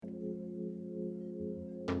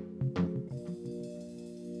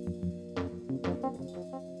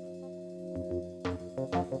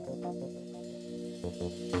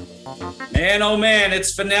Man, oh man,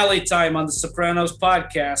 it's finale time on the Sopranos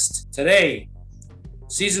podcast. Today,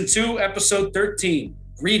 season 2, episode 13,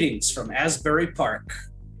 Greetings from Asbury Park.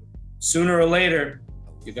 Sooner or later,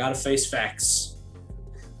 you gotta face facts.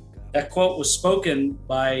 That quote was spoken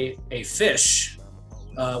by a fish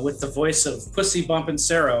with the voice of Pussy Bumpin'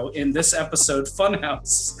 Sarah in this episode,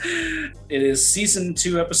 Funhouse. It is season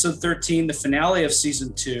 2, episode 13, the finale of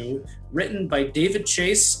season 2, written by David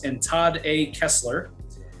Chase and Todd A. Kessler,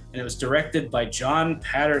 and it was directed by John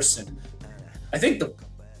Patterson. I think the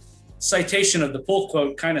citation of the pull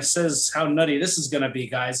quote kind of says how nutty this is going to be,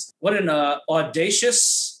 guys. What an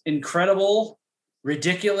audacious, incredible,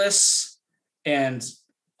 ridiculous, and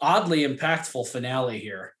oddly impactful finale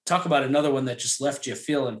here. Talk about another one that just left you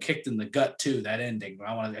feeling kicked in the gut too, that ending.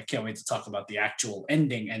 I can't wait to talk about the actual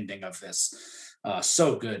ending of this.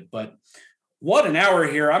 So good. But what an hour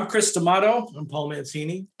here. I'm Chris D'Amato. I'm Paul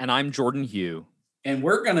Mancini. And I'm Jordan Hugh. And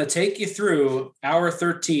we're going to take you through hour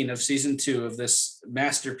 13 of season 2 of this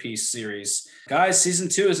masterpiece series. Guys, season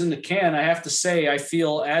 2 is in the can. I have to say, I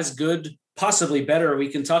feel as good, possibly better. We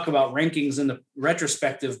can talk about rankings in the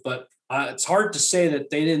retrospective, but it's hard to say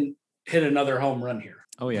that they didn't hit another home run here.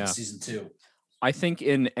 Oh, yeah. In season 2. I think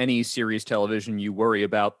in any series television, you worry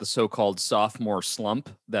about the so-called sophomore slump,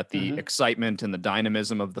 that the excitement and the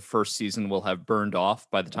dynamism of the first season will have burned off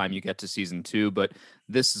by the time you get to season 2. But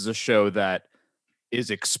this is a show that is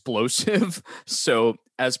explosive. So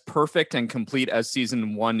as perfect and complete as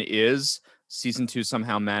season 1 is, season 2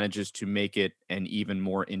 somehow manages to make it an even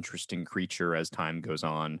more interesting creature as time goes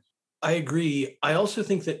on. I agree. I also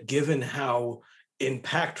think that given how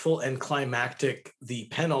impactful and climactic the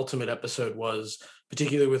penultimate episode was,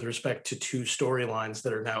 particularly with respect to 2 storylines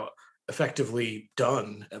that are now effectively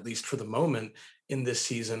done, at least for the moment in this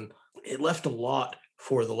season, it left a lot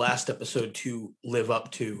for the last episode to live up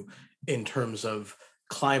to in terms of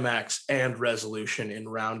climax and resolution in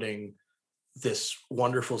rounding this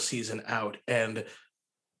wonderful season out. And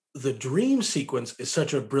the dream sequence is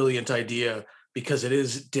such a brilliant idea because it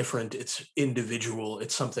is different, it's individual,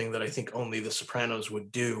 it's something that I think only the Sopranos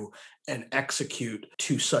would do and execute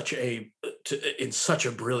in such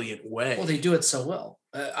a brilliant way. Well, they do it so well.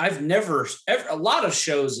 A lot of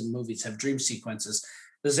shows and movies have dream sequences.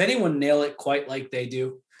 Does anyone nail it quite like they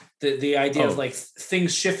do? The idea of like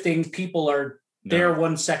things shifting, people are there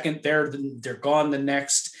 1 second, they're gone the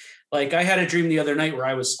next. Like I had a dream the other night where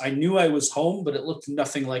I knew I was home, but it looked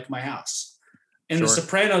nothing like my house. And The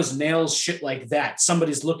Sopranos nails shit like that.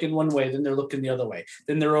 Somebody's looking one way, then they're looking the other way.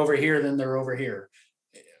 Then they're over here, then they're over here.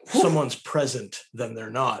 Someone's present, then they're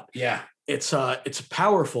not. Yeah. It's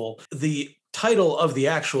powerful. The title of the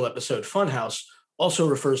actual episode, Funhouse, also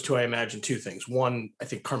refers to, I imagine, 2 things. One, I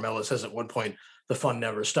think Carmela says at one point, the fun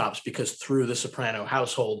never stops, because through the Soprano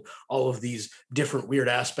household, all of these different weird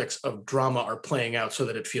aspects of drama are playing out so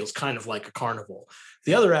that it feels kind of like a carnival.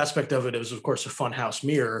 The other aspect of it is, of course, a funhouse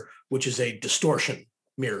mirror, which is a distortion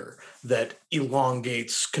mirror that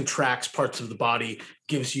elongates, contracts parts of the body,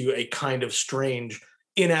 gives you a kind of strange,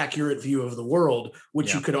 inaccurate view of the world,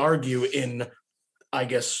 which you could argue in, I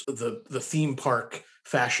guess, the theme park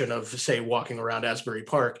fashion of, say, walking around Asbury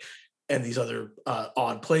Park and these other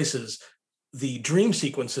odd places. The dream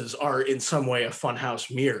sequences are in some way a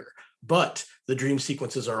funhouse mirror, but the dream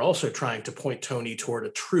sequences are also trying to point Tony toward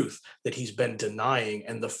a truth that he's been denying,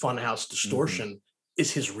 and the funhouse distortion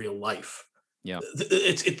is his real life. Yeah,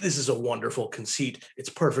 this is a wonderful conceit. It's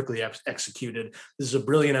perfectly executed. This is a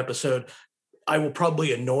brilliant episode. I will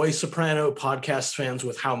probably annoy Soprano podcast fans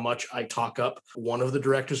with how much I talk up one of the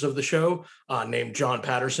directors of the show, named John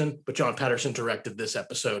Patterson, but John Patterson directed this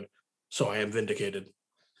episode, so I am vindicated.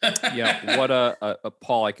 Yeah, what a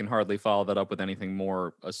Paul, I can hardly follow that up with anything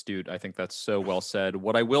more astute. I think that's so well said.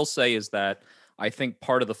 What I will say is that I think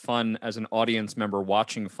part of the fun as an audience member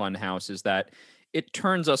watching Funhouse is that it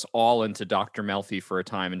turns us all into Dr. Melfi for a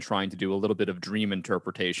time and trying to do a little bit of dream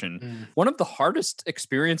interpretation. One of the hardest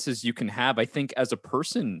experiences you can have, I think, as a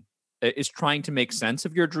person is trying to make sense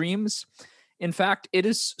of your dreams. In fact, it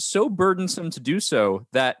is so burdensome to do so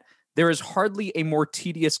that there is hardly a more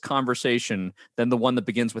tedious conversation than the one that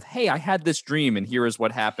begins with, hey, I had this dream and here is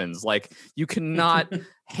what happens. Like, you cannot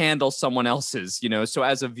handle someone else's, So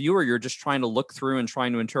as a viewer, you're just trying to look through and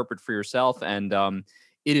trying to interpret for yourself. And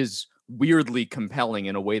it is weirdly compelling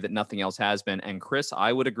in a way that nothing else has been. And Chris,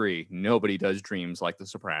 I would agree. Nobody does dreams like The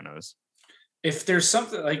Sopranos. If there's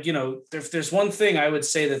something like, if there's one thing I would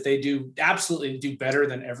say that they do absolutely do better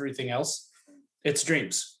than everything else, it's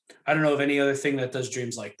dreams. I don't know of any other thing that does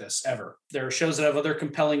dreams like this ever. There are shows that have other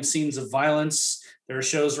compelling scenes of violence. There are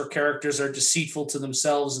shows where characters are deceitful to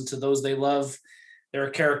themselves and to those they love. There are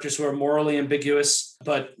characters who are morally ambiguous,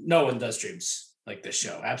 but no one does dreams like this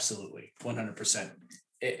show. Absolutely, 100%.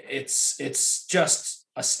 It's just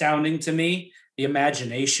astounding to me, the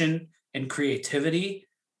imagination and creativity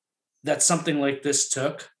that something like this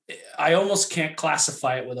took. I almost can't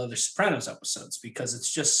classify it with other Sopranos episodes because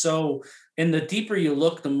it's just so, and the deeper you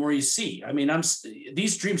look, the more you see. I mean,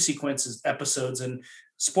 these dream sequences episodes, and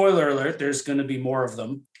spoiler alert, there's going to be more of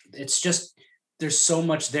them. It's just, there's so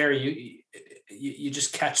much there. You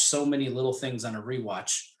just catch so many little things on a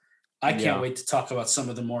rewatch. I can't wait to talk about some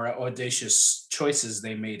of the more audacious choices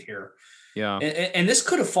they made here. Yeah. And this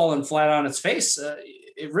could have fallen flat on its face.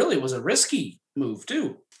 It really was a risky move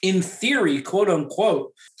too. In theory, quote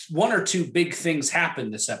unquote, one or two big things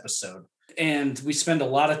happened this episode. And we spend a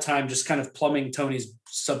lot of time just kind of plumbing Tony's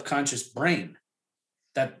subconscious brain.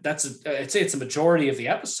 I'd say it's a majority of the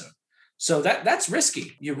episode. So that's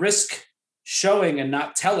risky. You risk showing and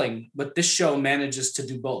not telling, but this show manages to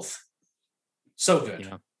do both. So good.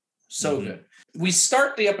 Yeah. So good. We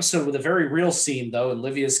start the episode with a very real scene, though, in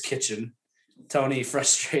Livia's kitchen. Tony,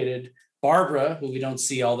 frustrated. Barbara, who we don't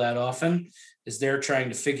see all that often, is there trying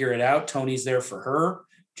to figure it out. Tony's there for her.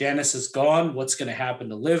 Janice is gone. What's going to happen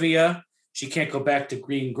to Livia? She can't go back to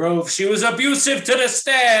Green Grove. She was abusive to the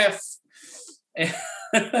staff.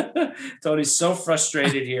 Tony's so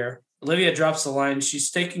frustrated here. Olivia drops the line, she's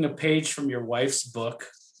taking a page from your wife's book,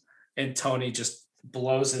 and Tony just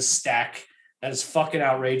blows his stack. That is fucking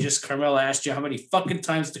outrageous. Carmela asked you how many fucking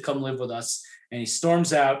times to come live with us. And he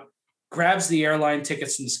storms out, grabs the airline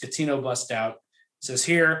tickets from the Scatino bust out, says,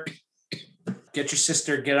 here, get your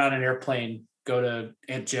sister, get on an airplane, go to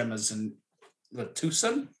Aunt Gemma's in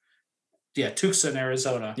Tucson? Yeah, Tucson,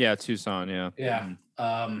 Arizona. Yeah, Tucson, yeah. Yeah.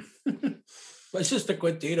 My sister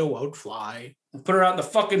Quintino won't fly. Put her out in the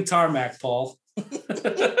fucking tarmac, Paul.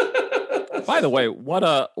 By the way,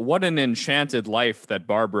 what an enchanted life that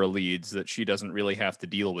Barbara leads, that she doesn't really have to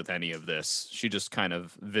deal with any of this. She just kind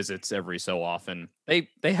of visits every so often. They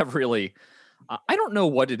have really, I don't know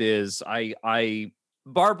what it is.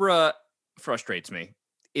 Barbara frustrates me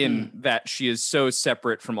in that she is so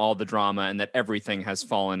separate from all the drama, and that everything has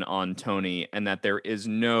fallen on Tony, and that there is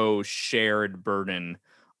no shared burden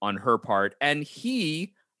on her part. And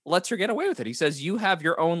he lets her get away with it. He says, you have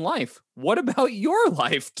your own life. What about your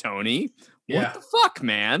life, Tony? What the fuck,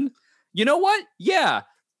 man? You know what? Yeah.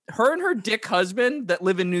 Her and her dick husband that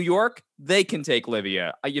live in New York, they can take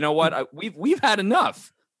Livia. You know what? We've had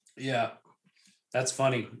enough. Yeah. That's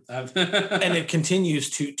funny. And it continues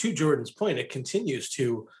to Jordan's point, it continues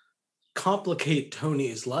to complicate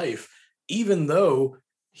Tony's life, even though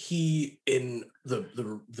he, in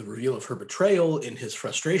the reveal of her betrayal, in his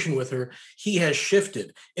frustration with her, he has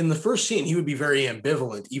shifted. In the first scene, he would be very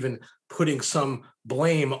ambivalent, even putting some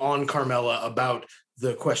blame on Carmela about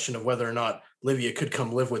the question of whether or not Livia could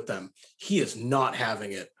come live with them. He is not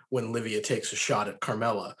having it when Livia takes a shot at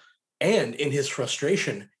Carmela. And in his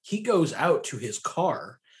frustration, he goes out to his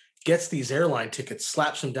car, gets these airline tickets,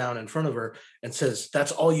 slaps them down in front of her, and says,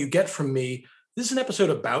 that's all you get from me. This is an episode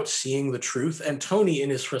about seeing the truth, and Tony, in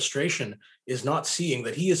his frustration, is not seeing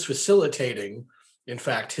that he is facilitating, in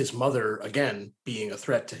fact, his mother, again, being a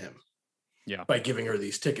threat to him. Yeah. By giving her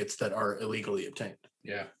these tickets that are illegally obtained.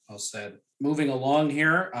 Yeah, well said. Moving along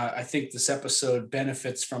here, I think this episode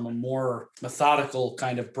benefits from a more methodical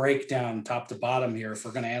kind of breakdown top to bottom here if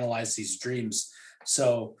we're going to analyze these dreams.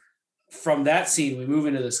 So from that scene, we move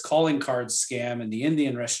into this calling card scam in the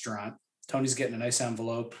Indian restaurant. Tony's getting a nice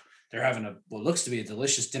envelope. They're having what looks to be a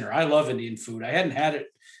delicious dinner. I love Indian food. I hadn't had it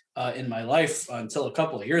in my life until a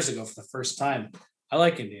couple of years ago for the first time. I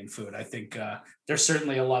like Indian food. I think there's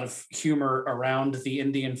certainly a lot of humor around the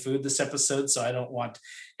Indian food this episode, so I don't want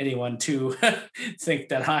anyone to think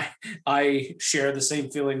that I share the same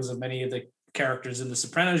feelings of many of the characters in the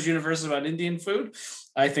Sopranos universe about Indian food.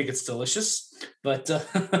 I think it's delicious, but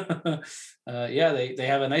they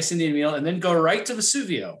have a nice Indian meal and then go right to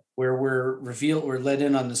Vesuvio, where we're let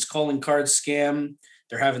in on this calling card scam.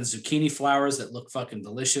 They're having zucchini flowers that look fucking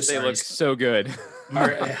delicious. They look so good.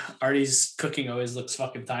 Artie's cooking always looks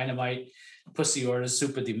fucking dynamite. Pussy orders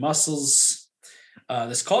sopa de mussels.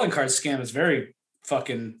 This calling card scam is very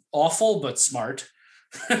fucking awful, but smart.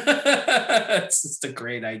 It's just a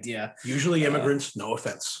great idea. Usually immigrants, no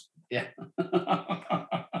offense. Yeah.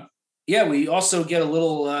 Yeah, we also get a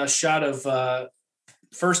little shot of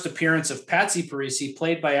first appearance of Patsy Parisi,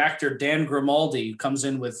 played by actor Dan Grimaldi, who comes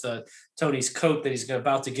in with Tony's coat that he's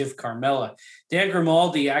about to give Carmela. Dan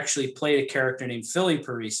Grimaldi actually played a character named Philly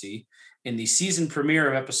Parisi in the season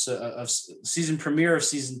premiere of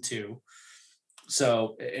season 2.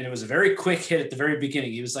 So, and it was a very quick hit at the very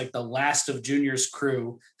beginning. He was like the last of Junior's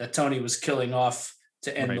crew that Tony was killing off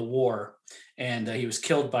to end the war. And he was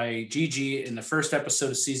killed by Gigi in the first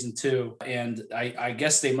episode of season 2. And I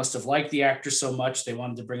guess they must have liked the actor so much they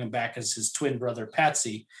wanted to bring him back as his twin brother,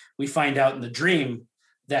 Patsy. We find out in the dream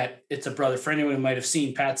that it's a brother. For anyone who might have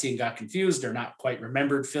seen Patsy and got confused or not quite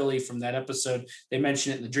remembered Philly from that episode, they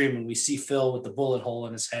mention it in the dream, and we see Phil with the bullet hole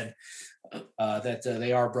in his head. That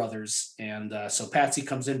they are brothers. And so Patsy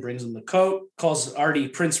comes in, brings him the coat, calls Artie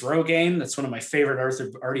Prince Rogaine. That's one of my favorite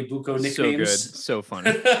Artie Bucco nicknames. So good. So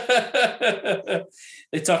funny.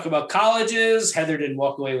 They talk about colleges. Heather didn't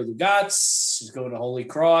walk away with UGOTS. She's going to Holy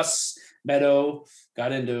Cross. Meadow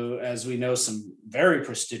got into, as we know, some very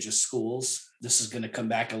prestigious schools. This is going to come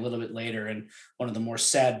back a little bit later and one of the more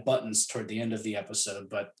sad buttons toward the end of the episode.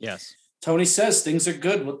 But yes, Tony says things are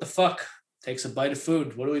good. What the fuck? Takes a bite of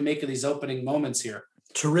food. What do we make of these opening moments here?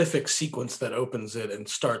 Terrific sequence that opens it and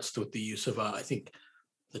starts with the use of, I think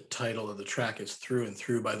the title of the track is Through and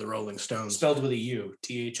Through by the Rolling Stones. Spelled with a U,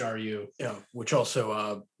 THRU. Yeah, which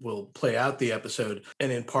also will play out the episode.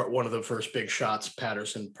 And in part one of the first big shots,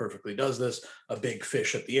 Patterson perfectly does this. A big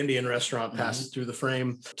fish at the Indian restaurant passes through the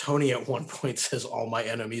frame. Tony at one point says, "All my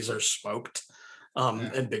enemies are smoked."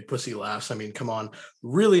 And Big Pussy laughs. I mean, come on.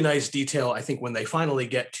 Really nice detail. I think when they finally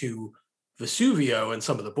get to Vesuvio and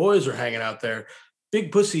some of the boys are hanging out there,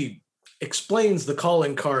 Big Pussy explains the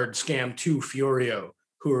calling card scam to Fiorio,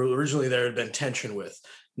 who originally there had been tension with.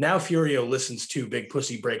 Now Fiorio listens to Big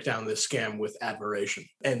Pussy break down this scam with admiration.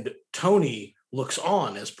 And Tony looks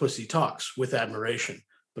on as Pussy talks with admiration.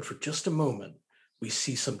 But for just a moment, we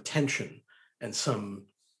see some tension and some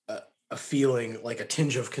a feeling like a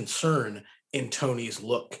tinge of concern in Tony's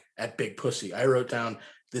look at Big Pussy. I wrote down,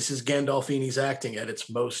 this is Gandolfini's acting at its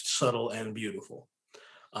most subtle and beautiful.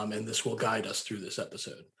 And this will guide us through this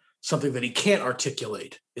episode. Something that he can't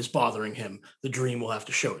articulate is bothering him. The dream will have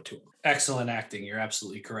to show it to him. Excellent acting. You're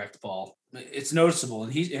absolutely correct, Paul. It's noticeable.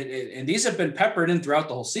 And these have been peppered in throughout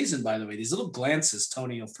the whole season, by the way. These little glances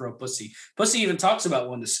Tony will throw Pussy. Pussy even talks about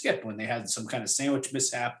one to Skip when they had some kind of sandwich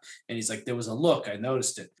mishap. And he's like, there was a look. I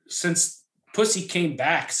noticed it. Since Pussy came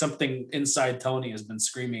back, something inside Tony has been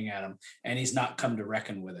screaming at him, and he's not come to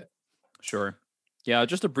reckon with it. Sure. Yeah,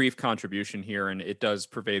 just a brief contribution here, and it does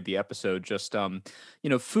pervade the episode. Just,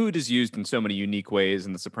 food is used in so many unique ways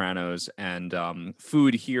in The Sopranos, and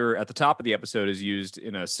food here at the top of the episode is used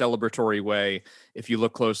in a celebratory way. If you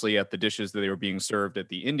look closely at the dishes that they were being served at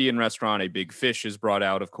the Indian restaurant, a big fish is brought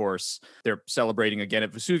out, of course. They're celebrating again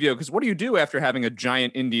at Vesuvio, because what do you do after having a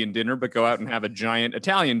giant Indian dinner but go out and have a giant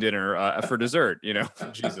Italian dinner for dessert,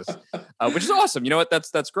 Jesus, which is awesome. You know what?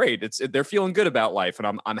 That's great. They're feeling good about life,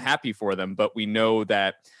 and I'm happy for them, but we know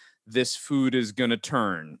that this food is going to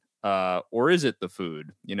turn, or is it the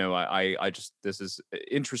food? This is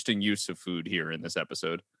interesting use of food here in this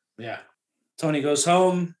episode. Yeah. Tony goes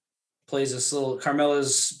home, plays this little,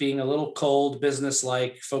 Carmela's being a little cold,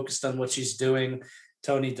 business-like, focused on what she's doing.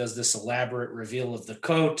 Tony does this elaborate reveal of the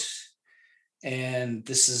coat. And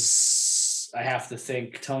this is, I have to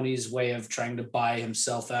think, Tony's way of trying to buy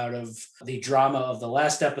himself out of the drama of the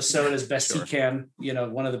last episode as best he can.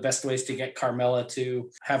 One of the best ways to get Carmela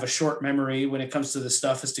to have a short memory when it comes to this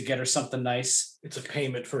stuff is to get her something nice. It's a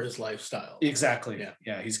payment for his lifestyle. Exactly.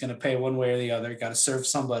 Yeah. He's going to pay one way or the other. Got to serve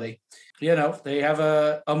somebody. They have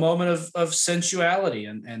a moment of sensuality,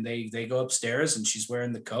 and they go upstairs, and she's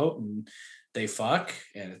wearing the coat, and they fuck,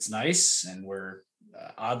 and it's nice, and we're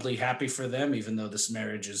oddly happy for them, even though this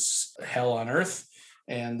marriage is hell on earth.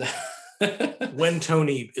 And when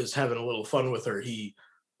Tony is having a little fun with her,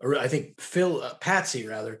 I think Patsy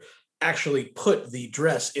actually put the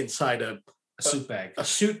dress inside a suit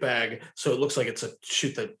bag, so it looks like it's a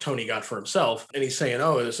suit that Tony got for himself. And he's saying,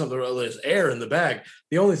 "Oh, there's air in the bag.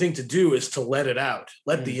 The only thing to do is to let it out,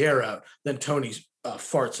 the air out." Then Tony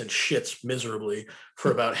farts and shits miserably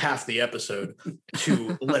for about half the episode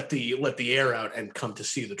to let the air out and come to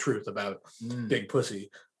see the truth about Big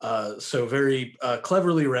Pussy. So very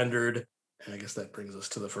cleverly rendered. And I guess that brings us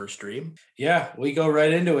to the first dream. Yeah, we go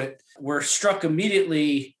right into it. We're struck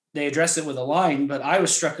immediately. They address it with a line, but I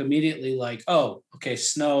was struck immediately like, oh, okay,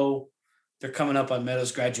 snow. They're coming up on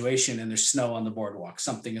Meadow's graduation, and there's snow on the boardwalk.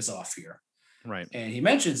 Something is off here. Right. And he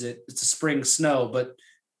mentions it. It's a spring snow, but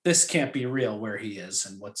this can't be real where he is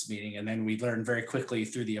and what's meeting. And then we learn very quickly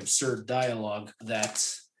through the absurd dialogue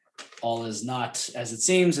that all is not as it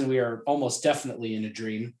seems, and we are almost definitely in a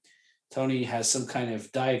dream. Tony has some kind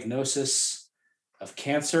of diagnosis of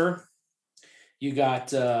cancer. You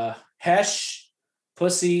got Hesh,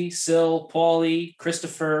 Pussy, Sil, Paulie,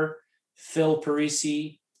 Christopher, Phil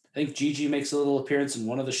Parisi. I think Gigi makes a little appearance in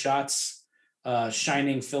one of the shots,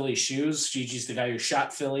 shining Philly's shoes. Gigi's the guy who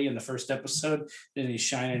shot Philly in the first episode. Then he's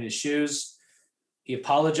shining his shoes. He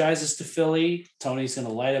apologizes to Philly. Tony's going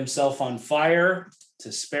to light himself on fire to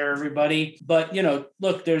spare everybody. But,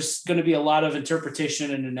 look, there's going to be a lot of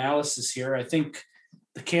interpretation and analysis here. I think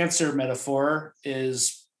the cancer metaphor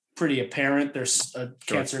is pretty apparent. There's a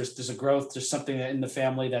cancer, there's a growth, there's something that in the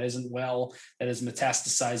family that isn't well, that is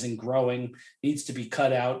metastasizing, growing, needs to be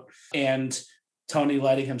cut out. And Tony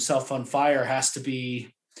lighting himself on fire has to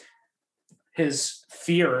be his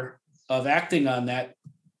fear of acting on that,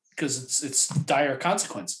 because it's dire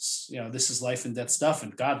consequences. This is life and death stuff.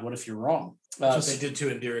 And God, what if you're wrong? That's what they did to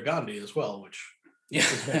Indira Gandhi as well, which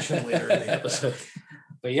is mentioned later in the episode.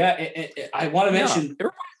 But I want to mention.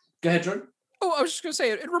 Go ahead, Jordan. Oh, I was just going to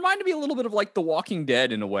say, it reminded me a little bit of like The Walking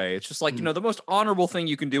Dead in a way. It's just like, the most honorable thing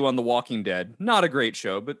you can do on The Walking Dead, not a great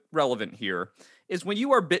show, but relevant here, is when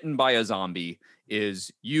you are bitten by a zombie,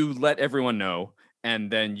 is you let everyone know,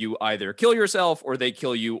 and then you either kill yourself or they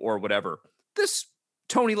kill you or whatever. This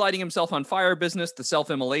Tony lighting himself on fire business, the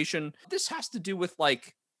self-immolation, this has to do with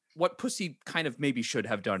like what Pussy kind of maybe should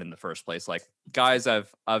have done in the first place. Like, guys,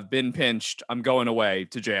 I've been pinched. I'm going away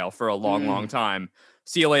to jail for a long time.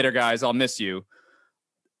 See you later, guys. I'll miss you.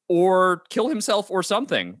 Or kill himself or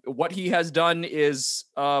something. What he has done is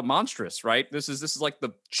monstrous, right? This is like the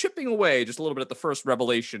chipping away just a little bit at the first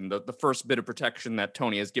revelation, the first bit of protection that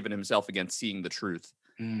Tony has given himself against seeing the truth.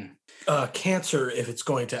 Cancer, if it's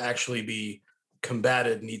going to actually be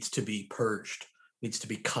combated, needs to be purged, needs to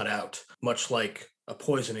be cut out, much like a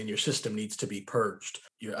poison in your system needs to be purged.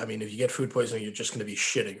 If you get food poisoning, you're just going to be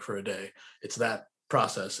shitting for a day. It's that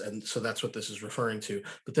process. And so that's what this is referring to.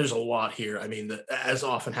 But there's a lot here. As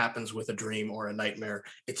often happens with a dream or a nightmare,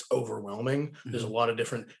 it's overwhelming. Mm-hmm. There's a lot of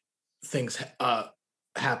different things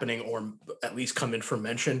happening, or at least come in for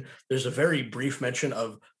mention. There's a very brief mention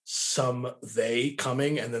of some they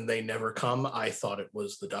coming, and then they never come. I thought it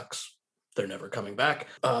was the ducks. They're never coming back.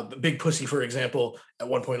 Big Pussy, for example, at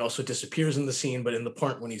one point also disappears in the scene, but in the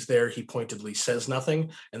part when he's there, he pointedly says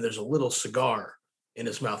nothing, and there's a little cigar in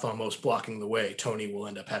his mouth, almost blocking the way. Tony will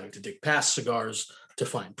end up having to dig past cigars to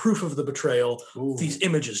find proof of the betrayal. Ooh. These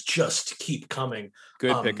images just keep coming.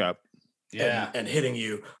 Good pickup. And hitting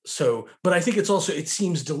you. So, but I think it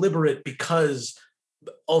seems deliberate, because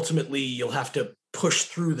ultimately you'll have to push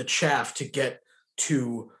through the chaff to get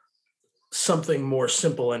to something more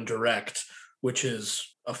simple and direct, which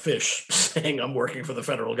is a fish saying, "I'm working for the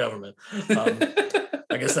federal government."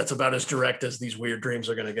 I guess that's about as direct as these weird dreams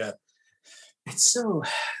are going to get. It's so,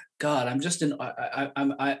 God, I'm just in,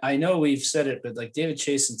 I know we've said it, but like David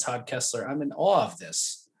Chase and Todd Kessler, I'm in awe of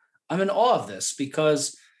this.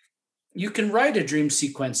 Because you can write a dream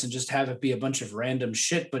sequence and just have it be a bunch of random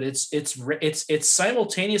shit, but it's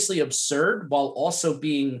simultaneously absurd while also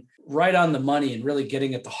being right on the money and really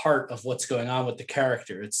getting at the heart of what's going on with the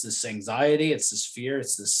character. It's this anxiety, it's this fear,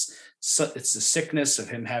 it's the sickness of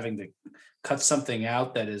him having to cut something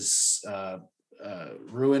out that is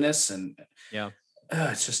ruinous, and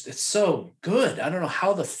it's so good. I don't know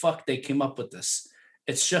how the fuck they came up with this.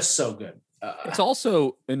 It's just so good. It's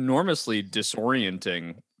also enormously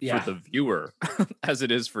disorienting for the viewer as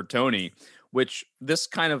it is for Tony, which this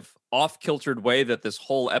kind of off-kiltered way that this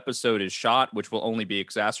whole episode is shot, which will only be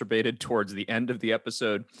exacerbated towards the end of the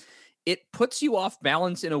episode, it puts you off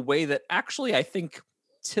balance in a way that actually I think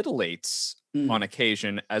titillates on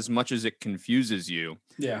occasion as much as it confuses you.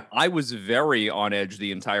 Yeah. I was very on edge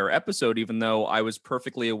the entire episode, even though I was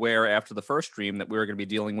perfectly aware after the first dream that we were going to be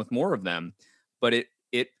dealing with more of them. But it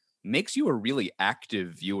makes you a really active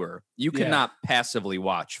viewer. You cannot passively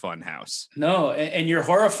watch Funhouse. No, and you're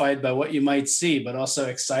horrified by what you might see, but also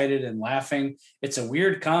excited and laughing. It's a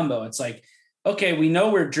weird combo. It's like, okay, we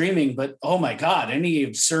know we're dreaming, but oh my God, any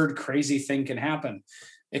absurd, crazy thing can happen.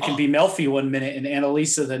 It can be Melfi one minute and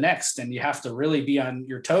Annalisa the next, and you have to really be on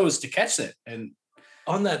your toes to catch it. And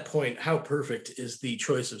on that point, how perfect is the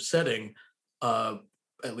choice of setting,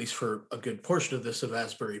 at least for a good portion of this, of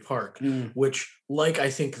Asbury Park, which, like, I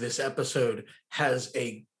think this episode has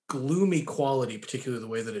a gloomy quality, particularly the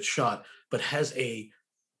way that it's shot, but has a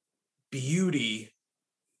beauty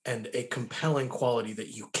and a compelling quality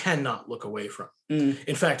that you cannot look away from.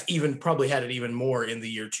 In fact, even probably had it even more in the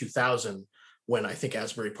year 2000, when I think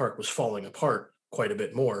Asbury Park was falling apart quite a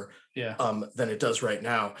bit more than it does right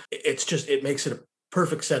now. It makes it a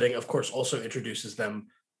perfect setting. Of course, also introduces the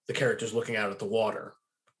characters looking out at the water,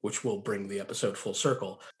 which will bring the episode full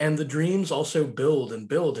circle. And the dreams also build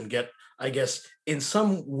and get, I guess, in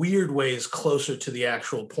some weird ways closer to the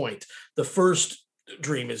actual point. The first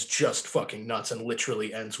dream is just fucking nuts and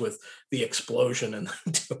literally ends with the explosion and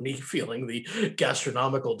Tony feeling the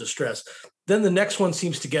gastronomical distress. Then the next one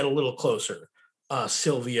seems to get a little closer.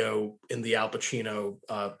 Silvio in the Al Pacino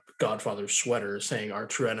Godfather's sweater saying our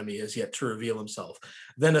true enemy has yet to reveal himself.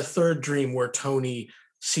 Then a third dream where Tony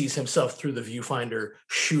sees himself through the viewfinder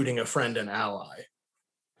shooting a friend and ally.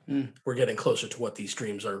 We're getting closer to what these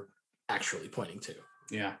dreams are actually pointing to.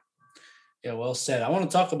 Yeah. Yeah, well said. I want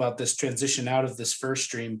to talk about this transition out of this first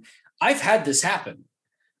dream. I've had this happen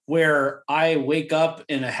where I wake up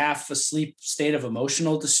in a half asleep state of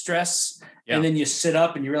emotional distress. Yeah. And then you sit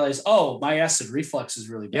up and you realize, oh, my acid reflux is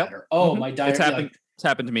really bad. Yep. Or, oh, my diarrhea. It's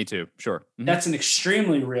happened to me too. Sure. That's an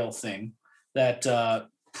extremely real thing that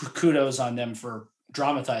kudos on them for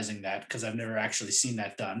dramatizing that, because I've never actually seen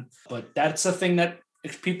that done. But that's a thing that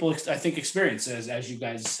people, I think, experience as you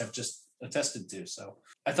guys have just attested to. So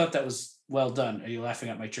I thought that was well done. Are you laughing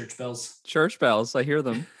at my church bells? Church bells. I hear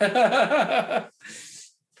them.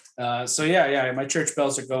 So yeah, my church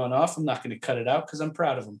bells are going off. I'm not going to cut it out because I'm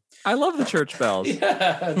proud of them. I love the church bells.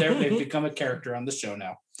 Yeah, they've become a character on the show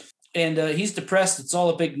now. And he's depressed. It's all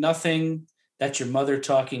a big nothing. That's your mother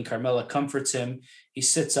talking. Carmela comforts him. He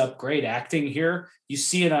sits up. Great acting here. You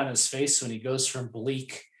see it on his face when he goes from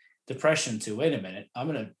bleak depression to, wait a minute, I'm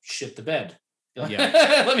going to shit the bed.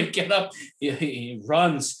 Yeah. Let me get up. He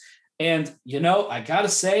runs. And, I got to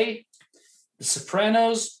say, The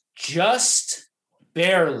Sopranos just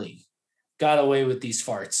barely got away with these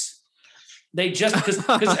farts. They just, because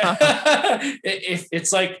if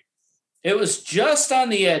it's like, it was just on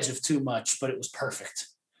the edge of too much, but it was perfect.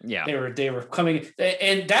 Yeah. They were coming.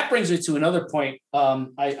 And that brings me to another point.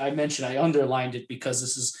 I mentioned, I underlined it because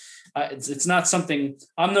this is, it's not something,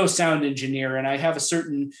 I'm no sound engineer, and I have a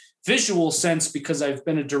certain visual sense because I've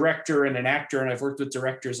been a director and an actor, and I've worked with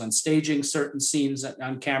directors on staging certain scenes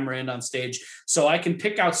on camera and on stage. So I can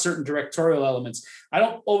pick out certain directorial elements. I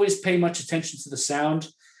don't always pay much attention to the sound,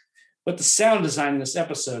 but the sound design in this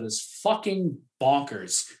episode is fucking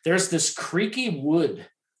bonkers. There's this creaky wood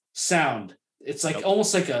sound. It's like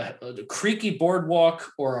almost like a creaky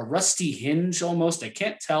boardwalk or a rusty hinge almost. I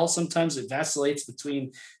can't tell. Sometimes it vacillates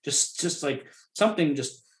between just like something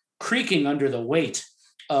just creaking under the weight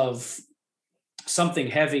of something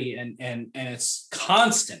heavy, and it's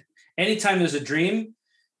constant. Anytime there's a dream,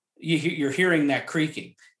 you're hearing that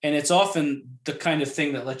creaking. And it's often the kind of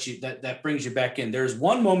thing that lets you, that brings you back in. There's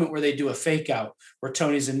one moment where they do a fake out where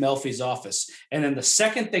Tony's in Melfi's office. And then the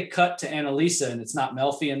second they cut to Annalisa and it's not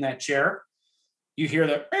Melfi in that chair, you hear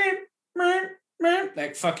that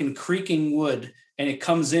fucking creaking wood, and it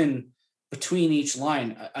comes in between each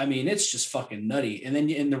line. I mean, it's just fucking nutty. And then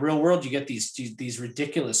in the real world, you get these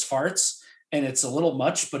ridiculous farts, and it's a little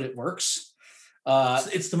much, but it works.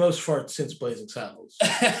 It's the most farts since Blazing Saddles.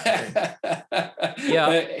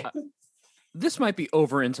 Yeah. This might be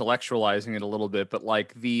over intellectualizing it a little bit, but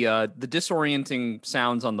like the disorienting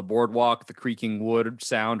sounds on the boardwalk, the creaking wood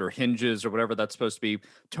sound or hinges or whatever that's supposed to be,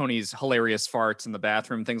 Tony's hilarious farts in the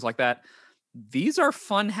bathroom, things like that. These are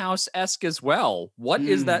Funhouse-esque as well. What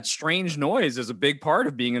is that strange noise is a big part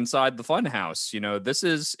of being inside the Funhouse.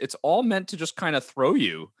 It's all meant to just kind of throw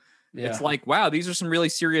you. Yeah. It's like, wow, these are some really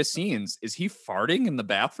serious scenes. Is he farting in the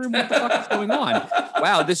bathroom? What the fuck is going on?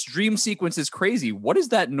 Wow, this dream sequence is crazy. What is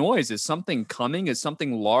that noise? Is something coming? Is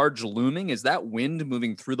something large looming? Is that wind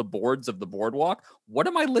moving through the boards of the boardwalk? What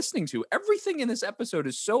am I listening to? Everything in this episode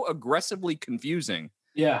is so aggressively confusing.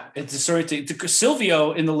 Yeah, it's disorienting.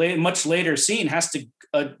 Silvio in the much later scene has to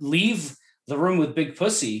leave the room with Big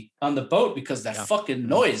Pussy on the boat because that fucking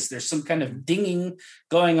noise. There's some kind of dinging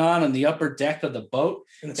going on the upper deck of the boat.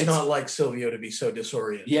 And it's not like Silvio to be so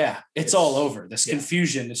disoriented. Yeah, it's all over. This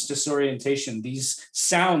confusion, this disorientation, these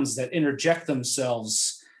sounds that interject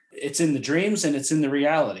themselves. It's in the dreams and it's in the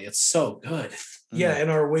reality. It's so good. Yeah,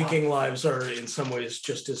 and our waking lives are in some ways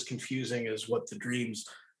just as confusing as what the dreams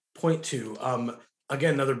point to.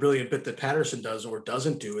 Again, another brilliant bit that Patterson does or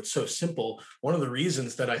doesn't do. It's so simple. One of the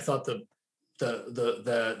reasons that I thought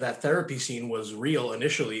that therapy scene was real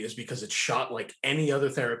initially is because it's shot like any other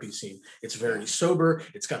therapy scene. It's very sober.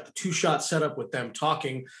 It's got the 2-shot setup with them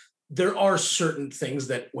talking. There are certain things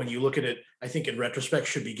that when you look at it, I think in retrospect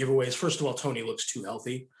should be giveaways. First of all, Tony looks too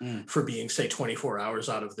healthy for being, say, 24 hours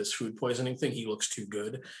out of this food poisoning thing. He looks too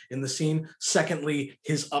good in the scene. Secondly,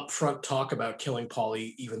 his upfront talk about killing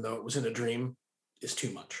Paulie, even though it was in a dream, is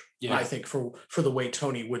too much. Yeah. I think for the way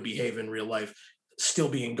Tony would behave in real life, still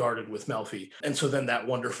being guarded with Melfi. And so then that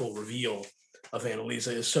wonderful reveal of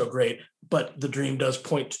Annalisa is so great, but the dream does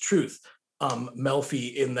point to truth.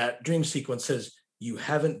 Melfi in that dream sequence says, "You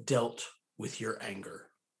haven't dealt with your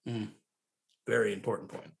anger." Very important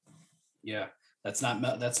point. Yeah, that's not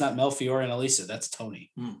Melfi or Annalisa. That's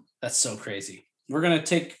Tony. That's so crazy. We're going to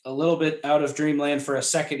take a little bit out of Dreamland for a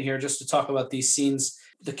second here just to talk about these scenes.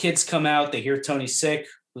 The kids come out, they hear Tony's sick.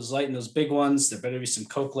 was lighting those big ones. There better be some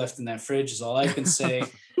Coke left in that fridge is all I can say.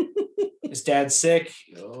 His dad's sick.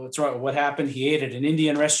 Oh, what's wrong? What happened? He ate at an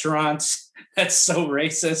Indian restaurant. That's so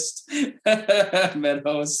racist.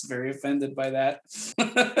 Meadows very offended by that.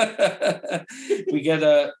 We get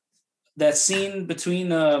that scene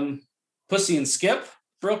between Pussy and Skip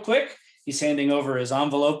real quick. He's handing over his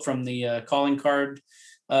envelope from the calling card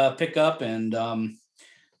pickup, and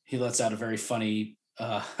he lets out a very funny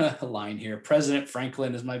line here. President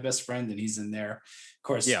Franklin is my best friend, and he's in there. Of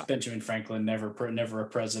course, Benjamin Franklin never a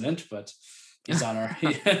president, but he's on our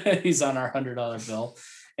he's on our $100 bill.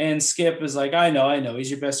 And Skip is like, I know, he's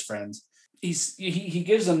your best friend. He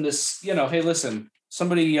gives him this, hey, listen,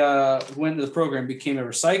 somebody who went into the program became a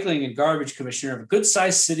recycling and garbage commissioner of a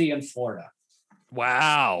good-sized city in Florida.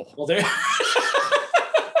 Wow. Well, there.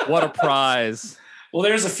 What a prize. Well,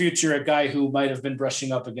 there's a future a guy who might have been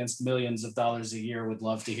brushing up against millions of dollars a year would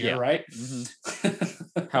love to hear, right?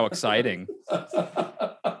 Mm-hmm. How exciting.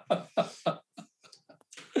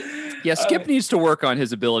 Yeah, Skip needs to work on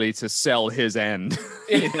his ability to sell his end.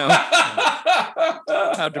 How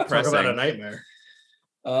depressing. Talk about a nightmare.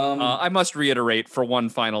 I must reiterate for one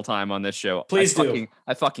final time on this show. Please do.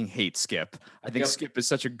 I fucking hate Skip. I think Skip is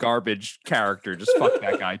such a garbage character. Just fuck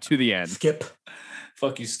that guy to the end. Skip.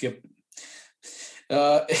 Fuck you, Skip.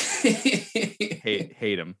 Hate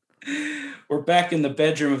him. We're back in the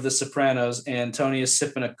bedroom of The Sopranos, and Tony is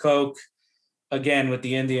sipping a Coke again with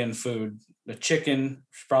the Indian food. The chicken,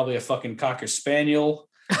 probably a fucking Cocker Spaniel.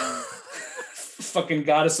 Fucking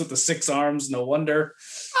goddess with the 6 arms, no wonder.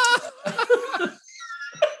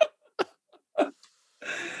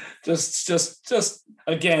 just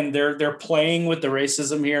again, they're playing with the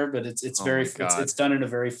racism here, but it's done in a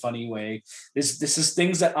very funny way. This is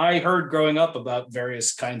things that I heard growing up about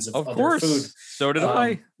various kinds of other food. So did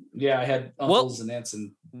I. Yeah, I had uncles and aunts.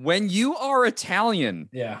 And when you are Italian,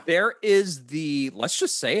 there is let's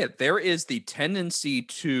just say it, there is the tendency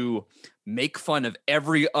to make fun of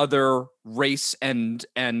every other race and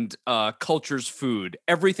culture's food.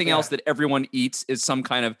 Everything else that everyone eats is some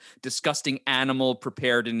kind of disgusting animal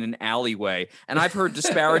prepared in an alleyway. And I've heard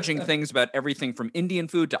disparaging things about everything from Indian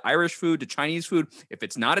food to Irish food to Chinese food. If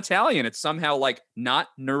it's not Italian, it's somehow like not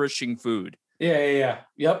nourishing food. Yeah.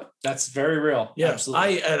 Yep. That's very real. Yeah.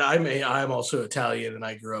 Absolutely. I'm also Italian, and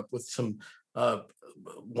I grew up with some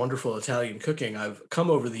wonderful Italian cooking. I've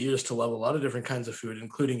come over the years to love a lot of different kinds of food,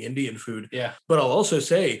 including Indian food. Yeah. But I'll also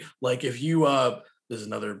say, like, if you this is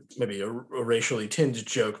another maybe a racially tinged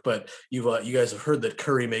joke, but you guys have heard that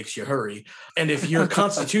curry makes you hurry, and if your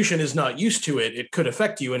constitution is not used to it, it could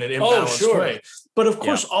affect you in an imbalanced way. But of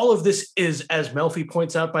course, all of this is, as Melfi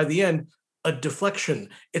points out by the end, a deflection.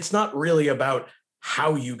 It's not really about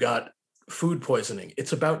how you got food poisoning.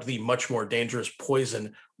 It's about the much more dangerous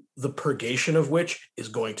poison, the purgation of which is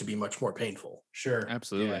going to be much more painful. Sure.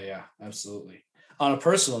 Absolutely. Yeah, absolutely. On a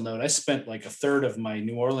personal note, I spent like a third of my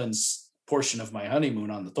New Orleans portion of my honeymoon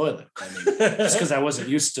on the toilet. I mean, just because I wasn't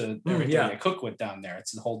used to everything I cook with down there.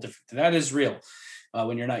 It's a whole different, that is real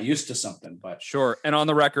when you're not used to something, but. Sure. And on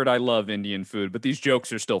the record, I love Indian food, but these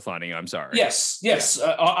jokes are still funny. I'm sorry. Yes.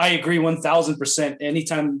 I agree 1000%.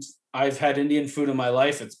 Anytime I've had Indian food in my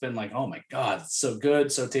life, it's been like, oh my God, it's so good,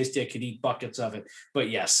 so tasty. I could eat buckets of it. But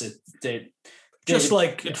yes,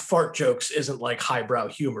 fart jokes isn't like highbrow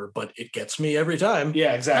humor, but it gets me every time.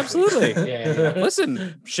 Yeah, exactly. Absolutely. Yeah.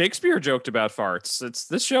 Listen, Shakespeare joked about farts.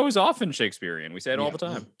 This show is often Shakespearean. We say it all the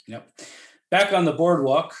time. Yep. Back on the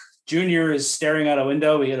boardwalk, Junior is staring out a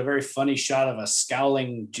window. We had a very funny shot of a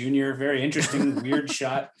scowling Junior. Very interesting, weird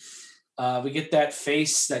shot. We get that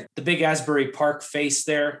face, the big Asbury Park face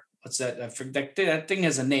there. What's that? That thing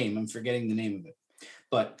has a name. I'm forgetting the name of it.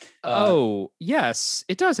 But yes,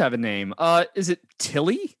 it does have a name. Is it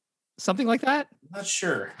Tilly? Something like that? Not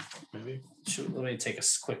sure. Maybe. Let me take a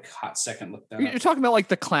quick hot second look that You're up. talking about like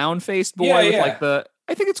the clown-faced boy with like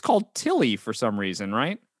I think it's called Tilly for some reason,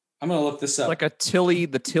 right? I'm gonna look this up. Like the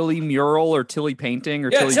Tilly mural or Tilly painting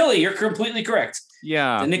or Tilly. You're completely correct.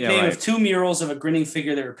 Yeah. The nickname of 2 murals of a grinning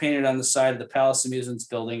figure that were painted on the side of the Palace Amusements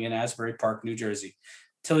building in Asbury Park, New Jersey.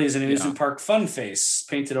 Tilly is an amusement park fun face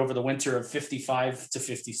painted over the winter of 55 to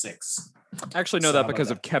 56. I actually know that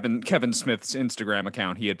because of Kevin Smith's Instagram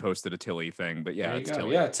account. He had posted a Tilly thing, but yeah, it's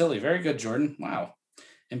Tilly. Yeah, Tilly. Very good, Jordan. Wow.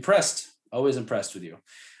 Impressed. Always impressed with you.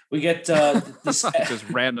 We get this just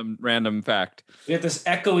random fact. We get this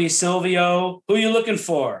echoey Silvio. Who are you looking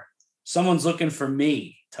for? Someone's looking for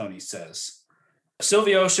me, Tony says.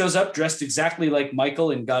 Silvio shows up dressed exactly like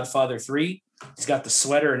Michael in Godfather 3. He's got the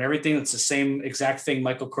sweater and everything. It's the same exact thing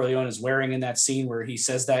Michael Corleone is wearing in that scene where he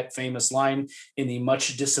says that famous line in the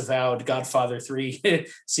much disavowed Godfather 3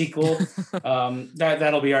 sequel.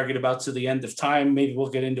 That'll be argued about to the end of time. Maybe we'll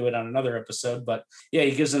get into it on another episode. But yeah,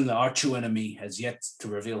 he gives him the arch enemy has yet to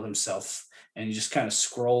reveal himself. And he just kind of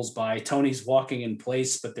scrolls by. Tony's walking in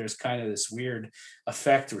place, but there's kind of this weird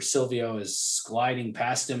effect where Silvio is gliding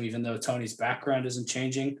past him, even though Tony's background isn't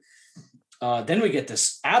changing. Then we get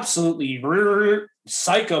this absolutely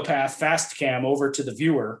psychopath fast cam over to the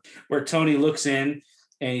viewer where Tony looks in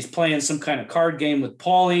and he's playing some kind of card game with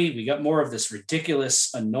Paulie. We got more of this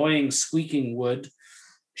ridiculous, annoying squeaking wood.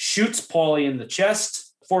 Shoots Paulie in the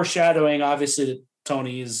chest, foreshadowing, obviously, that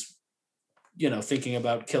Tony is thinking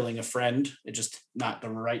about killing a friend. It's just not the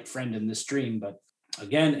right friend in this dream. But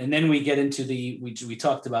again, and then we get into we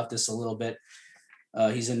talked about this a little bit.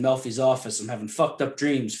 He's in Melfi's office. I'm having fucked up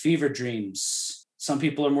dreams, fever dreams. Some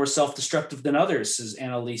people are more self-destructive than others, says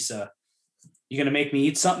Annalisa. You going to make me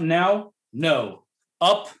eat something now? No.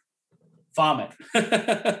 Up, vomit.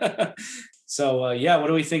 So, what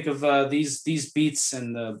do we think of these beats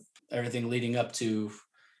and everything leading up to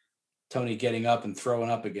Tony getting up and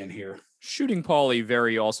throwing up again here? Shooting Paulie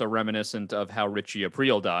very also reminiscent of how Richie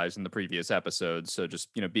Aprile dies in the previous episode. So just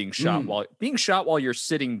being shot while you're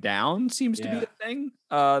sitting down seems to be a thing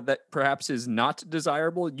that perhaps is not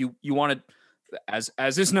desirable. You want to,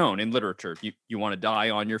 as is known in literature, you want to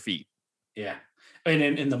die on your feet. Yeah, and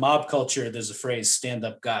in the mob culture, there's a phrase "stand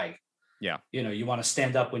up guy." Yeah, you want to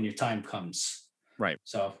stand up when your time comes. Right.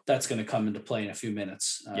 So that's going to come into play in a few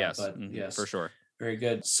minutes. Yes, for sure. Very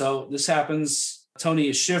good. So this happens. Tony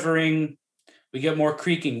is shivering. We get more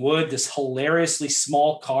creaking wood, this hilariously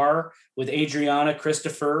small car with Adriana,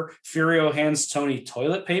 Christopher. Furio hands Tony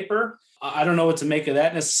toilet paper. I don't know what to make of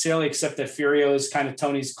that necessarily, except that Furio is kind of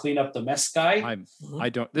Tony's clean up the mess guy.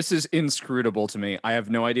 This is inscrutable to me. I have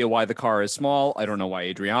no idea why the car is small. I don't know why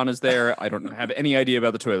Adriana's there. I don't have any idea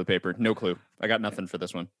about the toilet paper. No clue. I got nothing for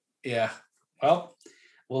this one. Yeah. Well,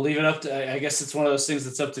 we'll leave it up to, I guess it's one of those things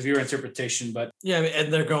that's up to viewer interpretation, but. Yeah,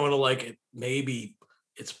 and they're going to maybe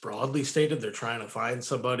it's broadly stated they're trying to find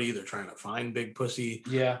somebody. They're trying to find Big Pussy.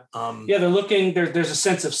 Yeah. They're looking, there's a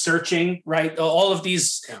sense of searching, right? All of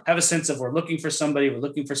these have a sense of we're looking for somebody, we're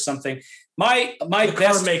looking for something. The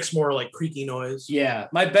car makes more like creaky noise. Yeah.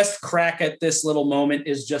 My best crack at this little moment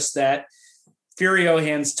is just that Furio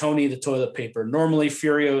hands Tony the toilet paper. Normally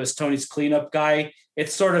Furio is Tony's cleanup guy.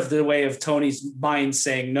 It's sort of the way of Tony's mind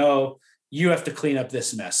saying, no, you have to clean up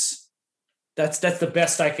this mess. That's the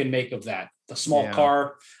best I can make of that. The small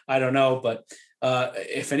car, I don't know, but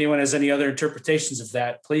if anyone has any other interpretations of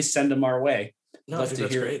that, please send them our way. No, I think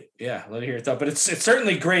that's great. Yeah, let me hear your thought. But it's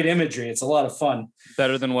certainly great imagery. It's a lot of fun.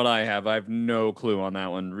 Better than what I have. I have no clue on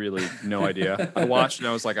that one. Really, no idea. I watched and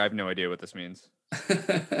I was like, I have no idea what this means.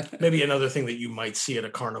 Maybe another thing that you might see at a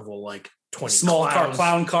carnival, like 20 small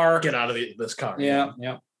clown car. Get out of this car. Yeah.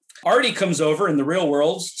 Artie comes over in the real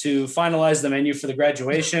world to finalize the menu for the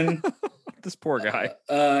graduation. This poor guy.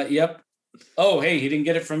 Yep. Oh, hey, he didn't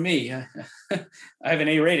get it from me. I have an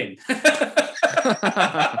A rating.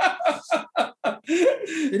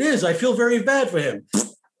 It is. I feel very bad for him.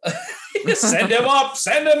 Send him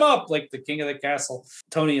up, like the king of the castle.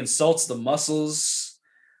 Tony insults the muscles.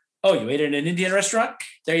 Oh, you ate at an Indian restaurant?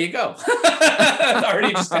 There you go.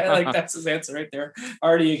 Artie just kind of that's his answer right there.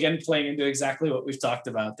 Artie again playing into exactly what we've talked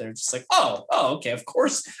about there. Just like, oh, okay, of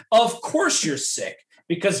course you're sick.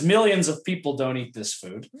 Because millions of people don't eat this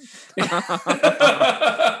food.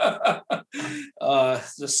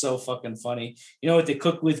 Just so fucking funny. You know what they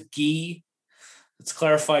cook with ghee? It's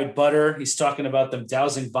clarified butter. He's talking about them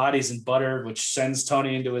dousing bodies in butter, which sends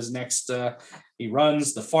Tony into his next. He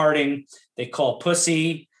runs the farting. They call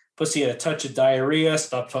Pussy. Pussy had a touch of diarrhea.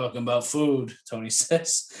 Stop talking about food, Tony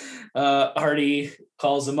says. Artie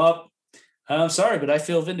calls him up. I'm sorry, but I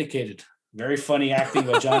feel vindicated. Very funny acting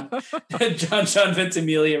by John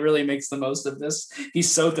Ventimiglia really makes the most of this. He's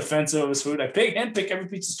so defensive of his food. I handpick every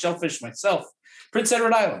piece of shellfish myself. Prince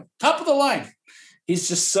Edward Island, top of the line. He's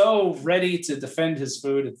just so ready to defend his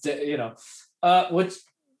food. Which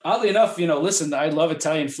oddly enough, listen, I love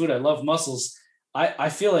Italian food. I love mussels. I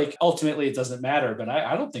feel like ultimately it doesn't matter, but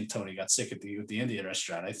I don't think Tony got sick at the Indian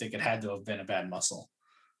restaurant. I think it had to have been a bad mussel.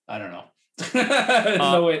 I don't know.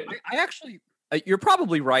 I actually... You're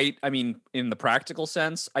probably right. I mean, in the practical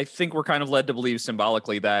sense, I think we're kind of led to believe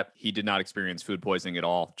symbolically that he did not experience food poisoning at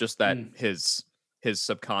all. Just that his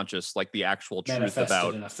subconscious, like the actual truth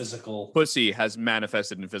about in a physical pussy has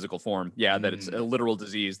manifested in physical form. Yeah, that it's a literal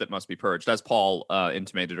disease that must be purged, as Paul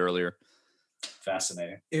intimated earlier.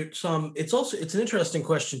 Fascinating. It's an interesting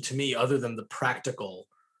question to me, other than the practical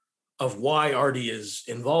of why Artie is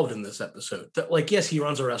involved in this episode. That, like, yes, he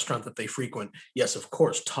runs a restaurant that they frequent. Yes, of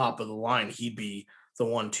course, top of the line, he'd be the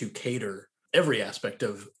one to cater every aspect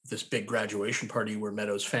of this big graduation party where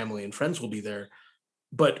Meadows' family and friends will be there.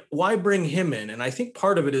 But why bring him in? And I think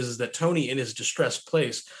part of it is that Tony, in his distressed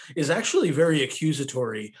place, is actually very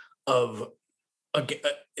accusatory of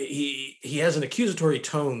he has an accusatory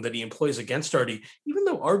tone that he employs against Artie, even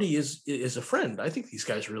though Artie is a friend. I think these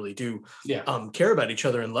guys really do care about each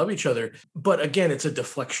other and love each other. But again, it's a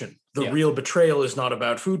deflection. The real betrayal is not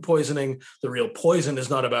about food poisoning. The real poison is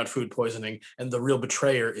not about food poisoning. And the real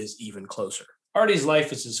betrayer is even closer. Artie's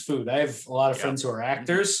life is his food. I have a lot of friends who are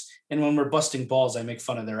actors, and when we're busting balls, I make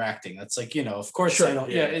fun of their acting. That's like, of course I don't.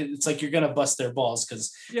 Yeah, it's like you're gonna bust their balls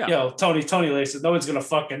because Tony says no one's gonna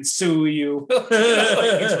fucking sue you. He's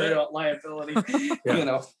worried about liability.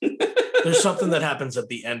 There's something that happens at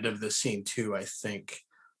the end of this scene too, I think,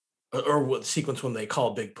 or what sequence when they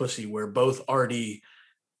call Big Pussy, where both Artie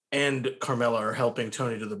and Carmela are helping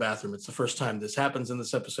Tony to the bathroom. It's the first time this happens in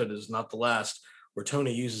this episode. It is not the last. Where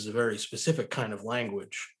Tony uses a very specific kind of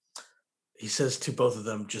language. He says to both of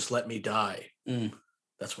them, "Just let me die."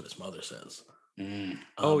 That's what his mother says.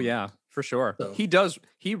 Oh yeah, for sure. So. He does.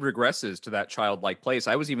 He regresses to that childlike place.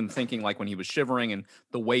 I was even thinking like when he was shivering and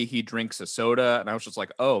the way he drinks a soda, and I was just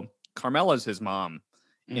like, "Oh, Carmela's his mom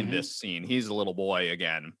in this scene. He's a little boy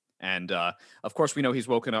again." And of course, we know he's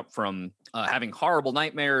woken up from having horrible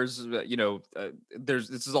nightmares.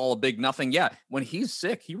 This is all a big nothing. Yeah, when he's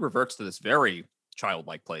sick, he reverts to this very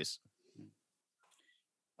childlike place.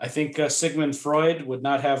 I think Sigmund Freud would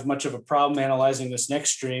not have much of a problem analyzing this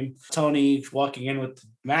next stream. Tony walking in with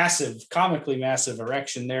comically massive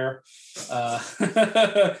erection there.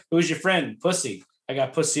 Who's your friend? Pussy. I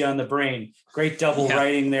got pussy on the brain. Great double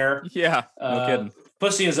writing there. Yeah, no kidding.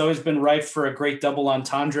 Pussy has always been ripe for a great double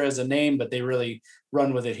entendre as a name, but they really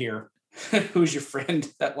run with it here. Who's your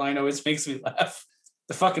friend? That line always makes me laugh.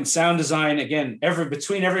 The fucking sound design, again,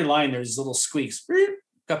 between every line, there's little squeaks.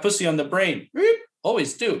 Got pussy on the brain.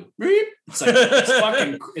 Always do. It's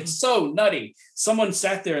like, it's so nutty. Someone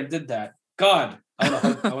sat there and did that. God,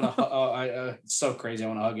 it's so crazy. I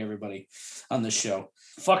want to hug everybody on this show.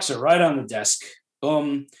 Fucks are right on the desk.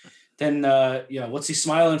 Boom. Then, what's he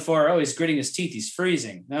smiling for? Oh, he's gritting his teeth. He's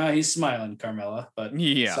freezing. No, he's smiling, Carmela, but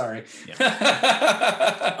sorry.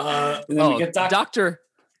 Yeah. And then we get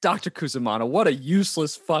Dr. Cusimano, what a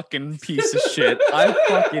useless fucking piece of shit. I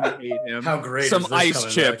fucking hate him. How great Some ice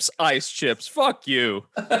chips. Fuck you.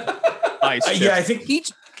 Ice chips. Yeah, I think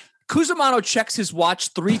Cusimano checks his watch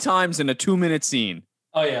 3 times in a 2-minute scene.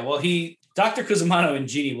 Oh, yeah. Well, Dr. Cusimano and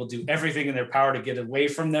Jeannie will do everything in their power to get away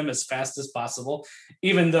from them as fast as possible,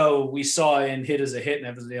 even though we saw in Hit as a Hit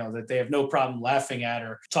and that they have no problem laughing at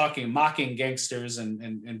or mocking gangsters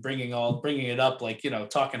and bringing it up, like,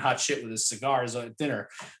 talking hot shit with his cigars at dinner,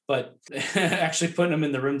 but actually putting them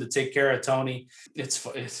in the room to take care of Tony. It's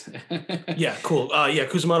yeah, cool.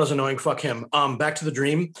 Cusimano's annoying. Fuck him. Back to the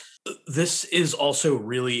dream. This is also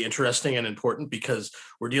really interesting and important because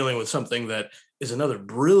we're dealing with something that is another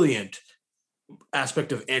brilliant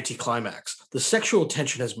aspect of anticlimax. The sexual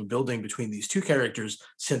tension has been building between these two characters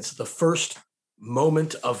since the first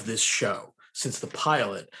moment of this show, since the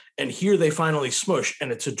pilot. And here they finally smush, and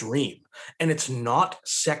it's a dream. And it's not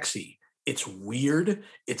sexy. It's weird.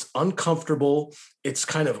 It's uncomfortable. It's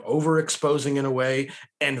kind of overexposing in a way,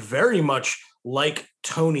 and very much like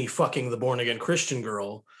Tony fucking the born-again Christian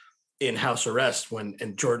girl in House Arrest,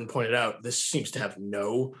 and Jordan pointed out, this seems to have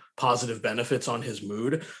no positive benefits on his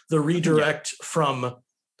mood. The redirect from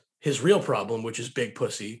his real problem, which is big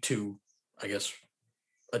pussy, to, I guess,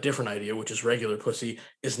 a different idea, which is regular pussy,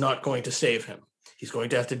 is not going to save him. He's going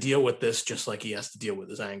to have to deal with this just like he has to deal with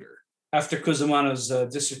his anger. After Cusimano's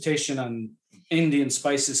dissertation on Indian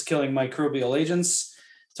spices killing microbial agents,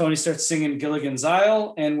 Tony starts singing Gilligan's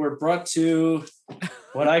Isle, and we're brought to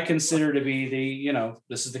what I consider to be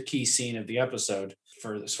this is the key scene of the episode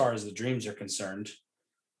for as far as the dreams are concerned.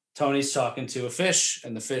 Tony's talking to a fish,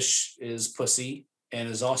 and the fish is pussy and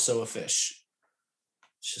is also a fish.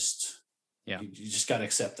 It's just, you just got to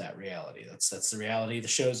accept that reality. That's the reality the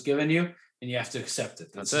show's given you, and you have to accept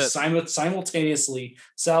it. That's it. Simultaneously,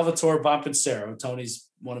 Salvatore Bompensero, Tony's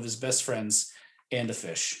one of his best friends, and a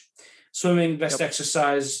fish. Swimming, best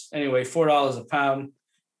exercise. Anyway, $4 a pound.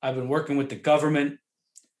 I've been working with the government.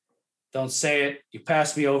 Don't say it. You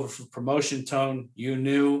passed me over for promotion, Tone. You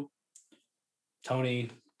knew. Tony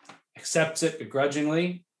accepts it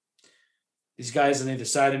begrudgingly. These guys on either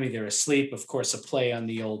side of me, they're asleep. Of course, a play on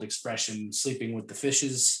the old expression, sleeping with the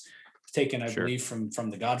fishes, taken, I believe, from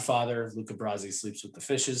The Godfather. Luca Brasi sleeps with the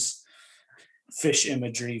fishes. fish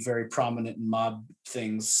imagery, very prominent in mob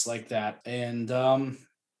things like that. And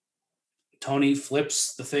Tony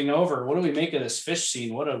flips the thing over. What do we make of this fish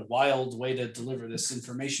scene? What a wild way to deliver this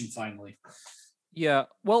information finally. Yeah,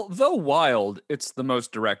 well, though wild, it's the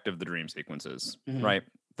most direct of the dream sequences, right?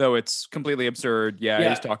 Though it's completely absurd. Yeah,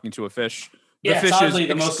 he's talking to a fish. The fish is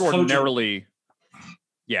extraordinarily,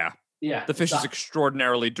 the fish is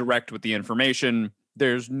extraordinarily direct with the information.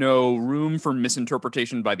 There's no room for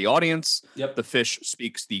misinterpretation by the audience. Yep. The fish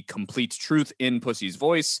speaks the complete truth in Pussy's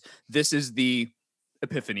voice. This is the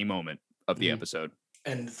epiphany moment of the episode.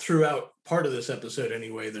 And throughout part of this episode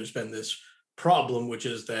anyway, there's been this problem, which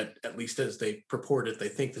is that, at least as they purport it, they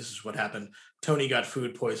think this is what happened. Tony got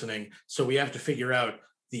food poisoning, so we have to figure out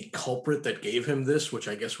the culprit that gave him this, which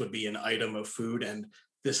I guess would be an item of food, and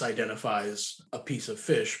this identifies a piece of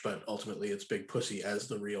fish, but ultimately it's Big Pussy as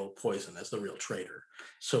the real poison, as the real traitor.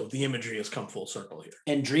 So the imagery has come full circle here.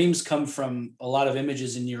 And dreams come from a lot of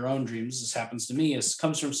images in your own dreams. This happens to me. It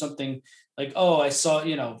comes from something like, oh, I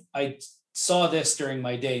saw this during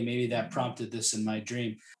my day. Maybe that prompted this in my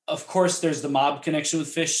dream. Of course, there's the mob connection with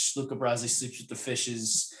fish. Luca Brasi sleeps with the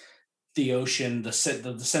fishes, the ocean, the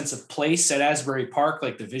sense of place at Asbury Park,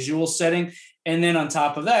 like the visual setting. And then on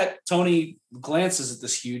top of that, Tony glances at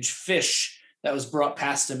this huge fish that was brought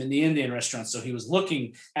past him in the Indian restaurant. So he was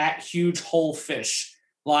looking at huge whole fish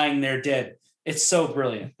lying there dead. It's so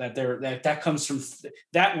brilliant that comes from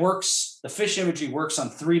that works. The fish imagery works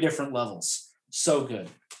on 3 different levels. So good.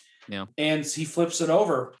 Yeah. And he flips it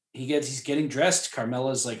over. He's getting dressed.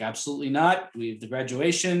 Carmela's like, absolutely not. We have the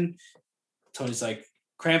graduation. Tony's like,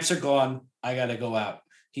 cramps are gone. I got to go out.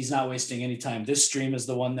 He's not wasting any time. This dream is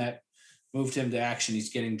the one that moved him to action.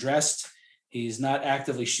 He's getting dressed. He's not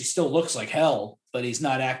actively, she still looks like hell, but he's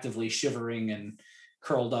not actively shivering and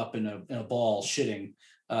curled up in a ball shitting.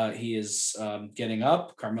 He is getting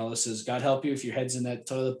up. Carmela says, God help you if your head's in that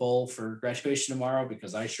toilet bowl for graduation tomorrow,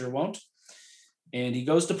 because I sure won't. And he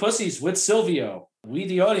goes to Pussy's with Silvio. We,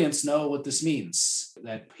 the audience, know what this means,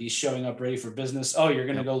 that he's showing up ready for business. Oh, you're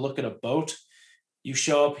going to go look at a boat. You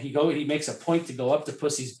show up, he makes a point to go up to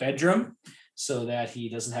Pussy's bedroom so that he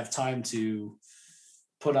doesn't have time to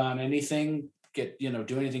put on anything, do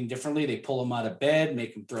anything differently. They pull him out of bed,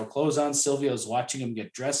 make him throw clothes on. Silvio's watching him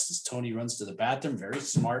get dressed as Tony runs to the bathroom. Very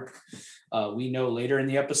smart. We know later in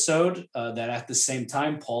the episode that at the same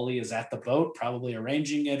time, Paulie is at the boat, probably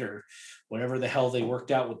arranging it or whatever the hell they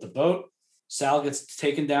worked out with the boat. Sal gets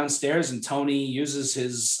taken downstairs and Tony uses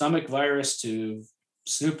his stomach virus to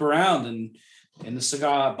snoop around, and in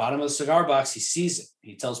the bottom of the cigar box, he sees it.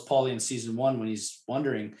 He tells Paulie in season 1 when he's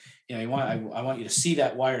wondering, I want you to see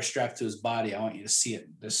that wire strapped to his body. I want you to see it.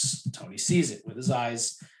 Tony sees it with his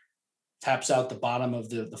eyes, taps out the bottom of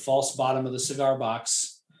the false bottom of the cigar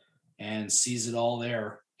box and sees it all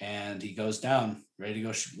there. And he goes down, ready to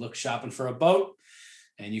go look shopping for a boat.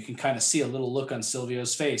 And you can kind of see a little look on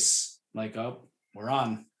Silvio's face, like, oh, we're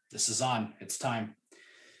on. This is on. It's time.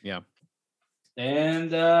 Yeah.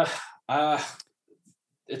 And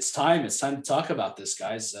it's time. It's time to talk about this,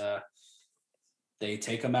 guys. They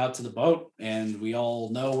take him out to the boat, and we all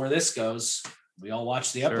know where this goes. We all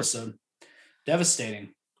watch the episode. Devastating.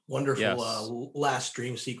 Wonderful last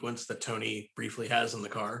dream sequence that Tony briefly has in the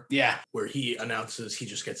car. Yeah. Where he announces he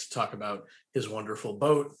just gets to talk about his wonderful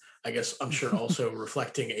boat. I guess I'm sure also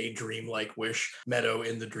reflecting a dream-like wish. Meadow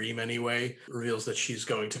in the dream anyway reveals that she's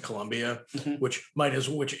going to Columbia, which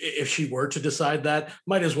if she were to decide that,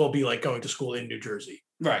 might as well be like going to school in New Jersey.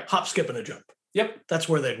 Right. Hop, skip, and a jump. Yep. That's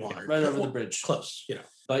where they'd want her. Right over the bridge. Close,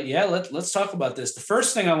 But yeah, let's talk about this. The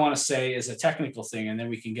first thing I want to say is a technical thing, and then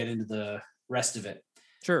we can get into the rest of it.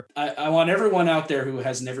 Sure. I want everyone out there who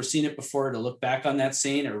has never seen it before to look back on that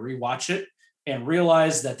scene or rewatch it and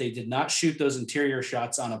realize that they did not shoot those interior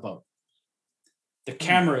shots on a boat. The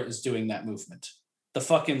camera is doing that movement.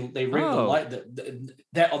 They rig the light,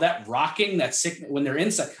 that rocking, that sick when they're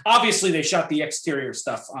inside. Obviously, they shot the exterior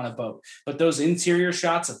stuff on a boat, but those interior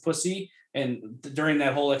shots of Pussy and during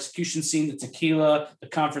that whole execution scene, the tequila, the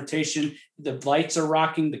confrontation, the lights are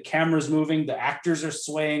rocking, the camera's moving, the actors are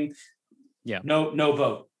swaying. Yeah. No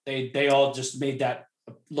boat. They all just made that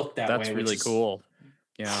look that way. That's really cool.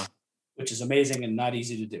 Yeah. Which is amazing and not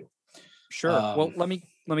easy to do. Sure. Well, let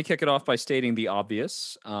me kick it off by stating the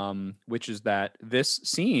obvious, which is that this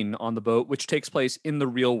scene on the boat, which takes place in the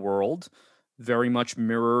real world, very much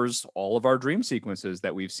mirrors all of our dream sequences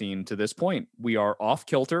that we've seen to this point. We are off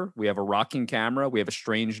kilter. We have a rocking camera. We have a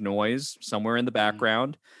strange noise somewhere in the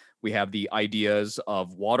background. We have the ideas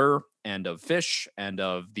of water and of fish and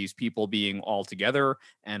of these people being all together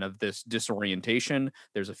and of this disorientation.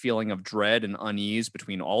 There's a feeling of dread and unease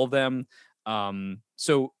between all of them.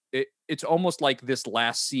 So it's almost like this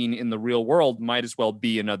last scene in the real world might as well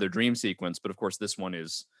be another dream sequence. But of course, this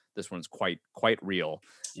one's quite real.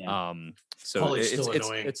 Yeah. So Paulie's still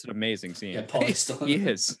annoying. It's an amazing scene. Yeah, Paulie's still he annoying.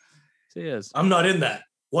 is. He is. I'm not in that.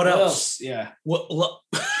 What else? Yeah.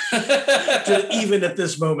 Even at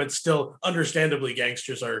this moment, still understandably,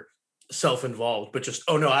 gangsters are self-involved, but just,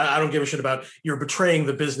 oh no, I don't give a shit about you're betraying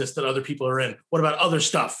the business that other people are in. What about other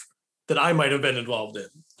stuff that I might have been involved in?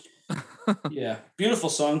 Yeah. Beautiful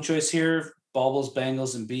song choice here. Baubles,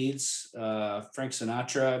 Bangles, and Beads. Frank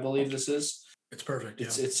Sinatra, I believe this is. It's perfect. Yeah.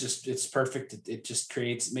 It's perfect. It just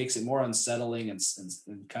makes it more unsettling and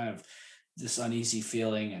kind of this uneasy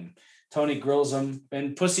feeling. And Tony grills him,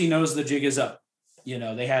 and Pussy knows the jig is up.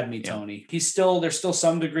 They had me, Yeah. Tony. There's still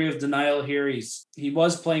some degree of denial here. He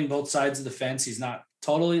was playing both sides of the fence. He's not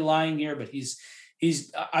totally lying here, but he's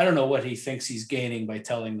I don't know what he thinks he's gaining by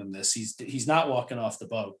telling them this. He's not walking off the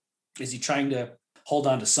boat. Is he trying to hold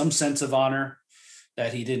on to some sense of honor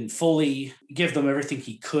that he didn't fully give them everything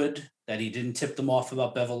he could, that he didn't tip them off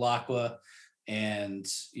about Bevilacqua? And,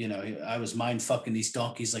 I was mind fucking these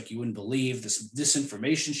donkeys like you wouldn't believe. This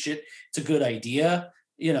disinformation shit, it's a good idea.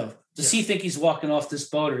 Does he think he's walking off this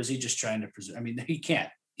boat, or is he just trying to preserve? I mean, he can't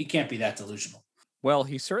be that delusional. Well,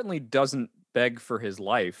 he certainly doesn't beg for his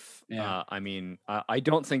life. Yeah. I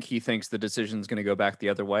don't think he thinks the decision's going to go back the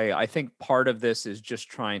other way. I think part of this is just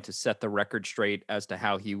trying to set the record straight as to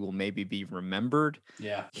how he will maybe be remembered.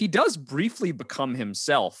 Yeah. He does briefly become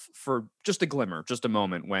himself for just a glimmer, just a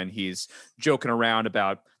moment, when he's joking around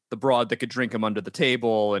about the broad that could drink him under the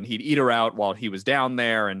table, and he'd eat her out while he was down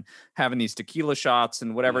there and having these tequila shots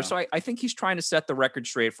and whatever. Yeah. So I think he's trying to set the record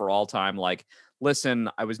straight for all time. Like, listen,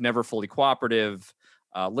 I was never fully cooperative.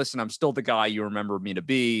 Listen, I'm still the guy you remember me to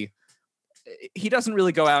be. He doesn't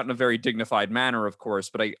really go out in a very dignified manner, of course,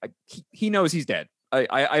 but he knows he's dead.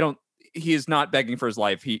 He is not begging for his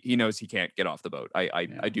life. He knows he can't get off the boat.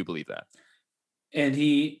 I do believe that. And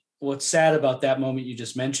what's sad about that moment you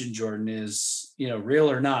just mentioned, Jordan, is,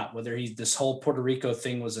 real or not, whether this whole Puerto Rico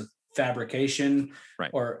thing was a fabrication,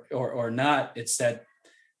 right, or not, it's that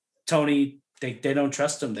Tony, they don't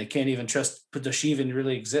trust him. They can't even trust, does she even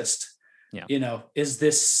really exist? Yeah. Is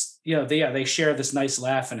this, they share this nice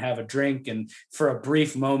laugh and have a drink. And for a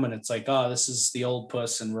brief moment, it's like, oh, this is the old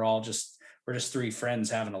puss. And we're just three friends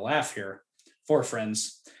having a laugh here, four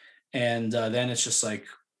friends. And then it's just like,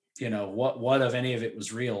 what of any of it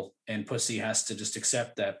was real? And Pussy has to just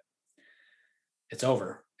accept that it's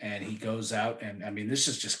over. And he goes out, and this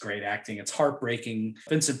is just great acting. It's heartbreaking.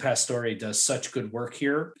 Vincent Pastore does such good work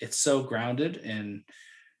here. It's so grounded and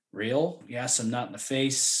real. Yes, I'm not in the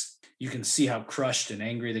face. You can see how crushed and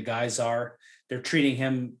angry the guys are. They're treating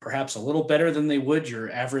him perhaps a little better than they would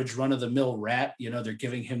your average run-of-the-mill rat. They're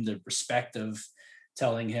giving him the respect of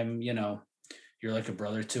telling him, you're like a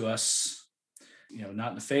brother to us. Not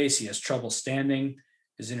in the face. He has trouble standing.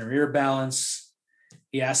 His inner ear balance.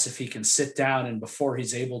 He asks if he can sit down, and before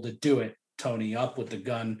he's able to do it, Tony up with the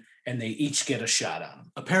gun, and they each get a shot on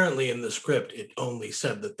him. Apparently in the script, it only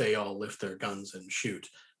said that they all lift their guns and shoot.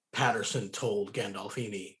 Patterson told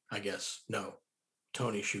Gandolfini, I guess, no,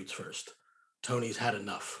 Tony shoots first. Tony's had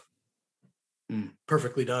enough.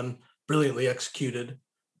 Perfectly done, brilliantly executed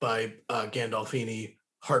by Gandolfini.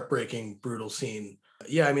 Heartbreaking, brutal scene.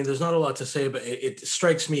 Yeah, there's not a lot to say, but it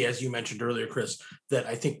strikes me, as you mentioned earlier, Chris, that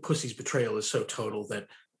I think Pussy's betrayal is so total that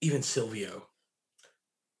even Silvio,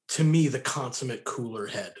 to me, the consummate cooler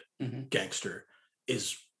head gangster,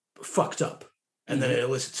 is fucked up. And then it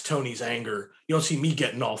elicits Tony's anger. You don't see me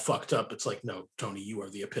getting all fucked up. It's like, no, Tony, you are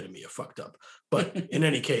the epitome of fucked up. But in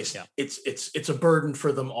any case, yeah, it's a burden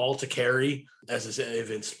for them all to carry, as is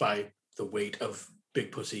evidenced by the weight of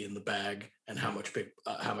Big Pussy in the bag and how much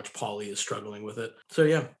Paulie is struggling with it. So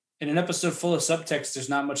yeah. In an episode full of subtext, there's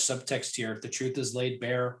not much subtext here. The truth is laid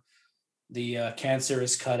bare. The cancer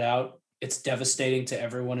is cut out. It's devastating to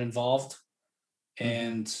everyone involved.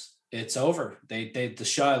 And it's over. The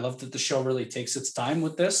show, I love that the show really takes its time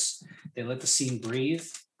with this. They let the scene breathe.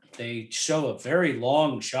 They show a very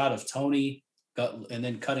long shot of Tony and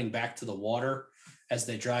then cutting back to the water as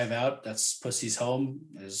they drive out. That's Pussy's home,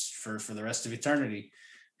 is for the rest of eternity,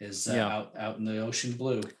 is out in the ocean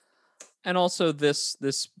blue. And also this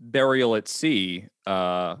burial at sea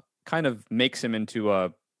kind of makes him into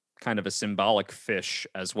a kind of a symbolic fish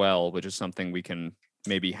as well, which is something we can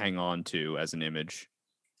maybe hang on to as an image.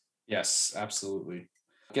 Yes, absolutely.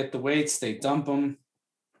 Get the weights, they dump them.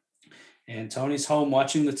 And Tony's home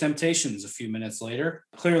watching The Temptations a few minutes later.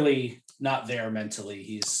 Clearly not there mentally.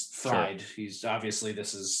 He's fried. Sure. He's obviously,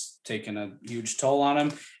 this is taking a huge toll on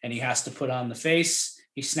him, and he has to put on the face.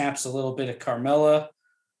 He snaps a little bit of Carmela,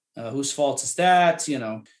 Whose fault is that?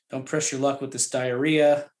 Don't press your luck with this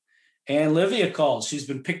diarrhea. And Livia calls. She's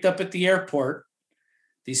been picked up at the airport.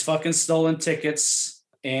 These fucking stolen tickets.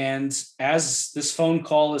 And as this phone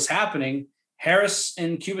call is happening, Harris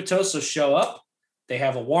and Cubitoso show up. They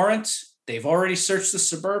have a warrant. They've already searched the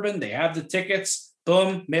Suburban. They have the tickets.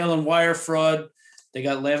 Boom, mail and wire fraud. They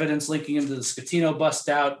got evidence linking him to the Scatino bust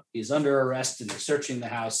out. He's under arrest and they're searching the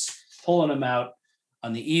house, pulling him out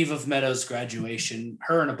on the eve of Meadows' graduation.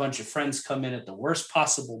 Her and a bunch of friends come in at the worst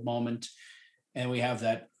possible moment. And we have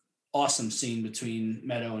that awesome scene between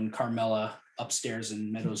Meadow and Carmela upstairs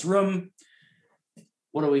in Meadows' room.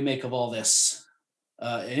 What do we make of all this?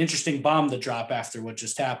 An interesting bomb to drop after what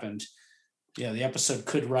just happened. Yeah, the episode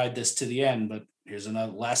could ride this to the end, but here's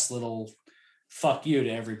another last little fuck you to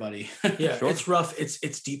everybody. Yeah, sure. It's rough.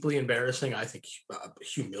 It's deeply embarrassing. I think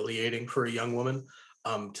humiliating for a young woman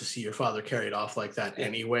to see your father carried off like that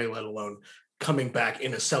anyway, let alone coming back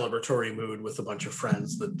in a celebratory mood with a bunch of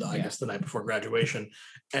friends I guess the night before graduation.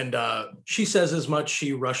 And she says as much.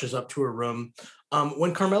 She rushes up to her room.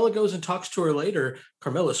 When Carmela goes and talks to her later,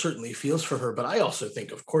 Carmela certainly feels for her, but I also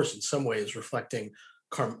think, of course, in some ways reflecting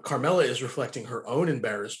Carmela is reflecting her own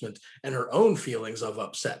embarrassment and her own feelings of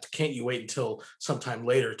upset. Can't you wait until sometime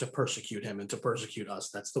later to persecute him and to persecute us?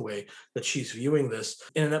 That's the way that she's viewing this.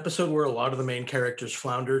 In an episode where a lot of the main characters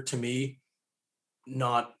flounder, to me,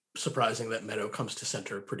 not surprising that Meadow comes to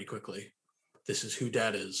center pretty quickly. This is who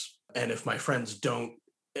Dad is. And if my friends don't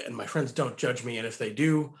judge me, and if they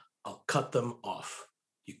do, I'll cut them off.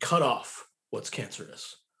 You cut off what's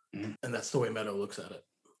cancerous. Mm-hmm. And that's the way Meadow looks at it.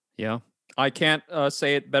 Yeah. I can't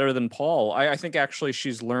say it better than Paul. I think actually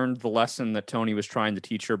she's learned the lesson that Tony was trying to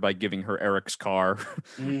teach her by giving her Eric's car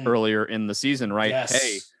earlier in the season, right? Yes.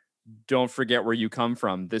 Hey, don't forget where you come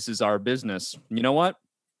from. This is our business. You know what?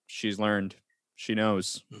 She's learned. She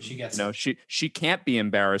knows. She gets she can't be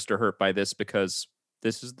embarrassed or hurt by this because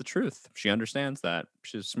this is the truth. She understands that.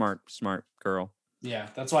 She's a smart girl. Yeah,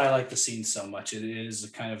 that's why I like the scene so much. It is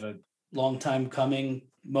a kind of a long time coming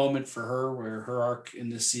moment for her where her arc in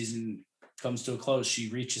this season comes to a close. She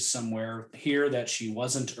reaches somewhere here that she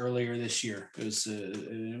wasn't earlier this year. It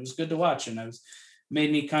was good to watch, and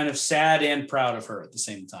made me kind of sad and proud of her at the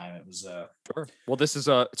same time. It was sure. Well, this is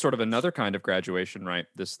a sort of another kind of graduation, right?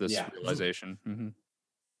 This realization. Mm-hmm.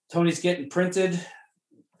 Tony's getting printed.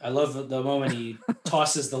 I love the moment he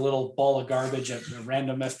tosses the little ball of garbage at a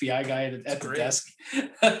random FBI guy at the desk.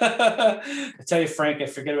 I tell you, Frank, I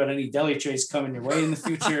forget about any deli trays coming your way in the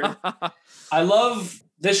future. I love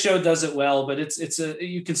this show does it well, but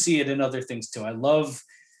you can see it in other things too. I love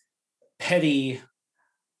petty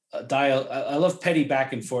I love petty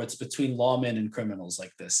back and forths between lawmen and criminals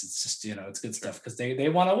like this. It's just, it's good stuff because they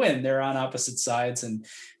want to win. They're on opposite sides, and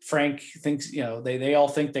Frank thinks, they all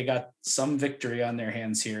think they got some victory on their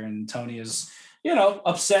hands here. And Tony is,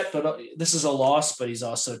 upset, but this is a loss, but he's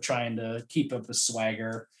also trying to keep up his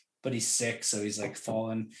swagger, but he's sick. So he's like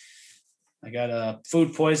falling. I got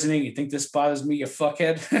food poisoning. You think this bothers me, you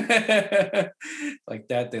fuckhead? Like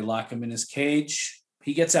that. They lock him in his cage.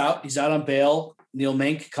 He gets out. He's out on bail. Neil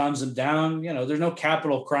Mink calms him down. There's no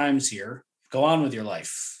capital crimes here. Go on with your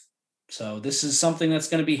life. So this is something that's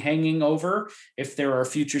going to be hanging over if there are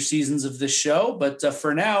future seasons of this show. But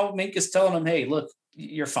for now, Mink is telling him, hey, look,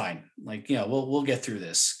 you're fine. Like, we'll get through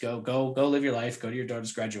this. Go live your life. Go to your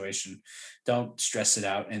daughter's graduation. Don't stress it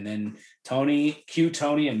out. And then Tony in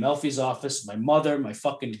Melfi's office, my mother, my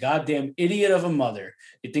fucking goddamn idiot of a mother.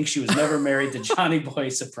 You'd think she was never married to Johnny Boy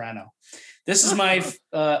Soprano. This is my,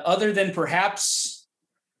 other than perhaps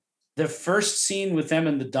the first scene with them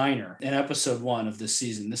in the diner in episode 1 of this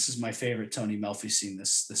season. This is my favorite Tony Melfi scene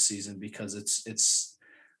this season because it's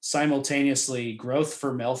simultaneously growth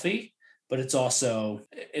for Melfi, but it's also,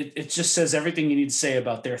 it just says everything you need to say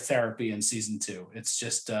about their therapy in season 2. It's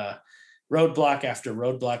just roadblock after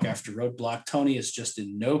roadblock after roadblock. Tony is just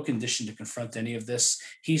in no condition to confront any of this.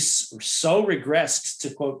 He's so regressed,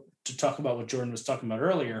 to talk about what Jordan was talking about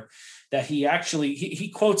earlier, that he actually he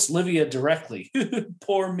quotes Livia directly.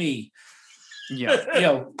 Poor me.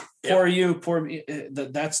 Yeah. Poor you, poor me.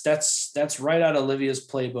 That's right out of Livia's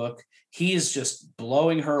playbook. He is just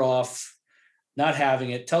blowing her off, not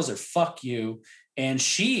having it, tells her, fuck you. And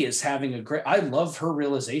she is having I love her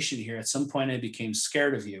realization here. At some point I became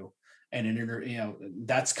scared of you. And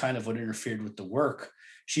that's kind of what interfered with the work.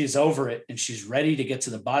 She is over it and she's ready to get to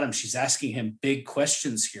the bottom. She's asking him big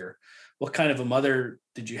questions here. What kind of a mother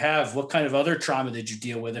did you have? What kind of other trauma did you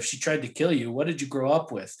deal with? If she tried to kill you, what did you grow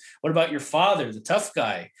up with? What about your father, the tough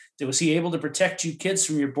guy? Was he able to protect you kids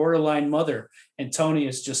from your borderline mother? And Tony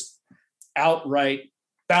is just outright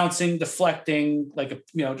bouncing, deflecting, like,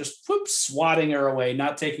 just swatting her away,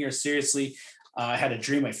 not taking her seriously. I had a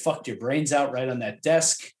dream I fucked your brains out right on that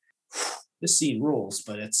desk. This scene rules,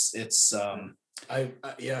 but it's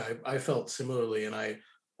I felt similarly, and I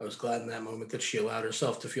was glad in that moment that she allowed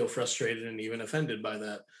herself to feel frustrated and even offended by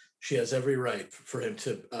that. She has every right for him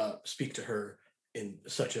to speak to her in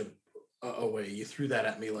such a way. You threw that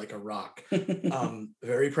at me like a rock.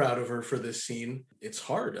 Very proud of her for this scene. It's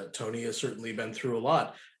hard. Tony has certainly been through a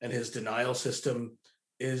lot, and his denial system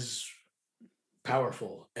is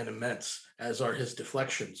powerful and immense, as are his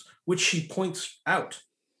deflections, which she points out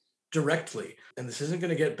directly. And this isn't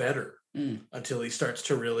going to get better until he starts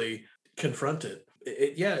to really confront it.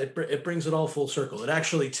 It brings it all full circle. It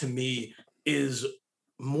actually, to me, is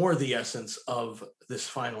more the essence of this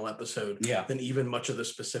final episode than even much of the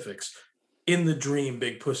specifics. In the dream,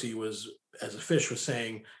 Big Pussy was, as a fish was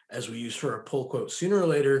saying, as we use for a pull quote, sooner or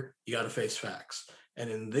later, you got to face facts. And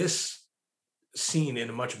in this scene, in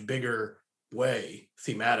a much bigger way,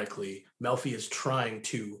 thematically, Melfi is trying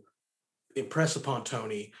to impress upon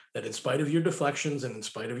Tony that in spite of your deflections and in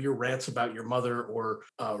spite of your rants about your mother or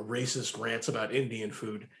racist rants about Indian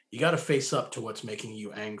food, you got to face up to what's making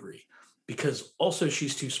you angry. Because also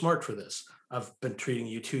she's too smart for this. I've been treating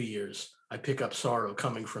you 2 years. I pick up sorrow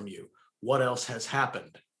coming from you. What else has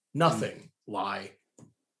happened? Nothing. Lie.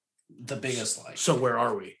 The biggest lie. So where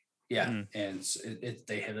are we? Yeah. And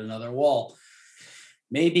they hit another wall.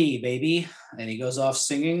 Maybe, baby. And he goes off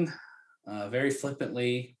singing very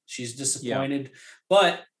flippantly. She's disappointed. Yeah.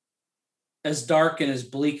 But as dark and as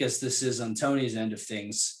bleak as this is on Tony's end of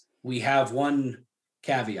things, we have one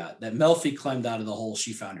caveat that Melfi climbed out of the hole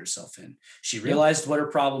she found herself in. She realized what her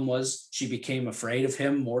problem was. She became afraid of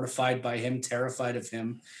him, mortified by him, terrified of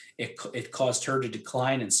him. It caused her to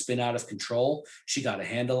decline and spin out of control. She got a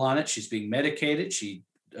handle on it. She's being medicated. She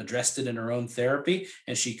addressed it in her own therapy,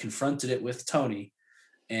 and she confronted it with Tony.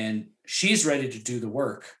 And she's ready to do the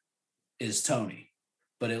work, is Tony.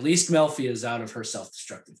 But at least Melfi is out of her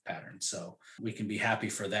self-destructive pattern. So we can be happy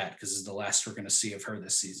for that, because it's the last we're going to see of her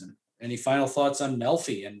this season. Any final thoughts on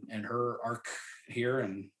Melfi and her arc here?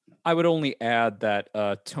 And I would only add that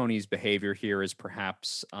Tony's behavior here is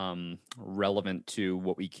perhaps relevant to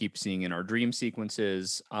what we keep seeing in our dream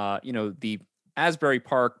sequences. The Asbury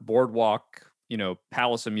Park boardwalk,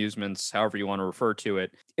 palace amusements, however you want to refer to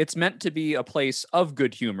it. It's meant to be a place of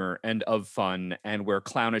good humor and of fun, and where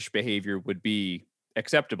clownish behavior would be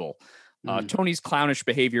acceptable. Tony's clownish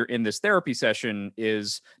behavior in this therapy session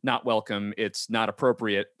is not welcome. It's not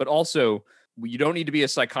appropriate, but also you don't need to be a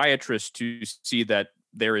psychiatrist to see that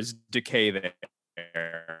there is decay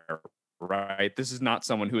there, right? This is not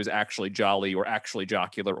someone who is actually jolly or actually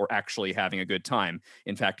jocular or actually having a good time.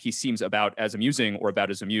 In fact, he seems about as amusing or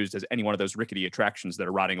about as amused as any one of those rickety attractions that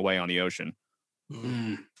are rotting away on the ocean.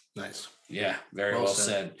 Nice. Yeah, very well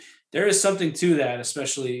said. There is something to that,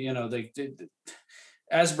 especially,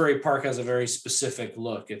 Asbury Park has a very specific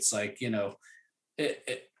look. It's like,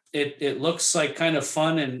 it looks like kind of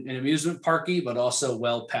fun and amusement parky, but also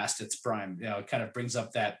well past its prime. It kind of brings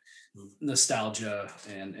up that nostalgia,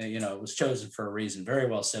 and it was chosen for a reason. Very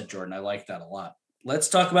well said, Jordan. I like that a lot. Let's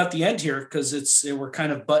talk about the end here, because we're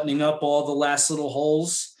kind of buttoning up all the last little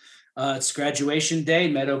holes. It's graduation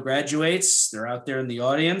day. Meadow graduates. They're out there in the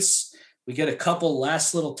audience. We get a couple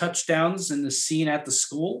last little touchdowns in the scene at the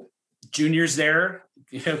school. Junior's there,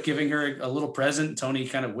 giving her a little present. Tony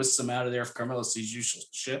kind of whisks him out of there for Carmela sees usual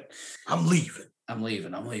shit. I'm leaving.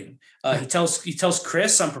 He tells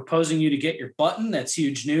Chris, I'm proposing you to get your button. That's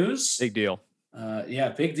huge news. Big deal.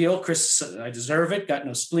 Big deal. Chris, I deserve it. Got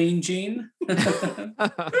no spleen, Gene.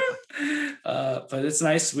 But it's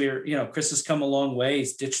nice. Chris has come a long way.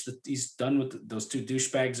 He's done with those two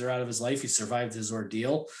douchebags are out of his life. He survived his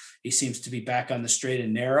ordeal. He seems to be back on the straight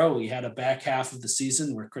and narrow. We had a back half of the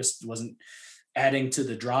season where Chris wasn't adding to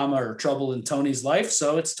the drama or trouble in Tony's life.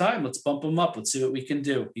 So it's time. Let's bump him up. Let's see what we can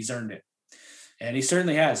do. He's earned it. And he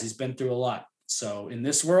certainly has. He's been through a lot. So in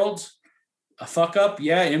this world, a fuck up,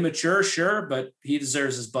 immature, sure, but he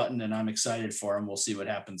deserves his button, and I'm excited for him. We'll see what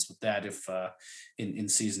happens with that if in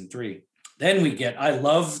season 3. Then I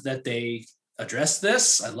love that they address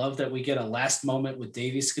this. I love that we get a last moment with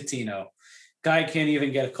Davey Scatino. Guy can't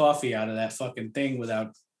even get a coffee out of that fucking thing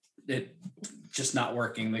without it just not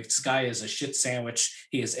working. Like, this guy is a shit sandwich.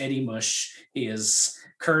 He is Eddie Mush. He is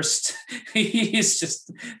cursed.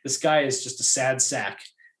 This guy is just a sad sack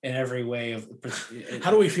in every way.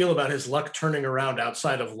 How do we feel about his luck turning around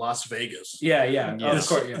outside of Las Vegas? Yeah. Of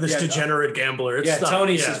course. This degenerate gambler.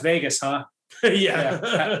 Tony says Vegas, huh?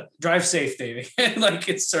 Yeah. Drive safe, Davey. Like,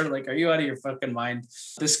 it's sort of like, are you out of your fucking mind?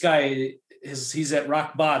 This guy, he's at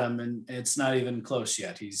rock bottom, and it's not even close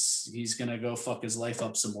yet. He's gonna go fuck his life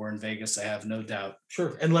up some more in Vegas. I have no doubt.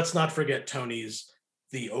 Sure. And let's not forget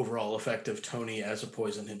the overall effect of Tony as a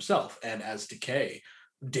poison himself and as Decay.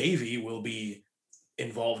 Davey will be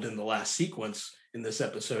involved in the last sequence in this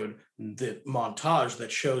episode, the montage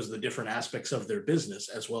that shows the different aspects of their business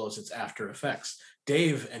as well as its after effects.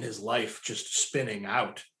 Dave and his life just spinning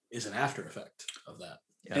out is an after effect of that.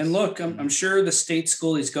 Yes. And look, I'm sure the state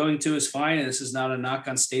school he's going to is fine. And this is not a knock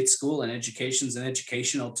on state school, and education's an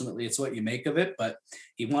education. Ultimately, it's what you make of it. But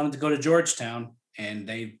he wanted to go to Georgetown, and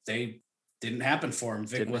they didn't happen for him.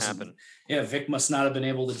 Vic must not have been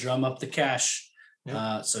able to drum up the cash.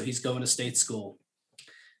 Yeah. So he's going to state school.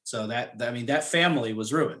 So that family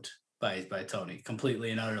was ruined by Tony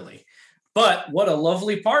completely and utterly. But what a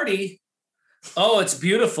lovely party. Oh, it's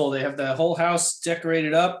beautiful. They have the whole house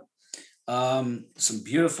decorated up. Some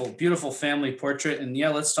beautiful, beautiful family portrait. And yeah,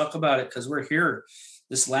 let's talk about it because we're here.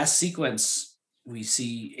 This last sequence, we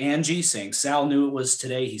see Angie saying Sal knew it was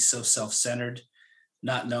today. He's so self-centered,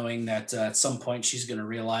 not knowing that at some point she's going to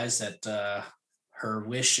realize that her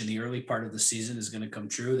wish in the early part of the season is going to come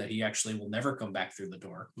true, that he actually will never come back through the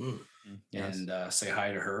door and say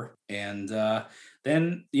hi to her. And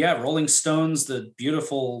then, Rolling Stones, the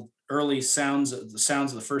beautiful early sounds of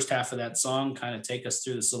the first half of that song kind of take us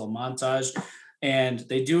through this little montage. And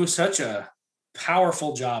they do such a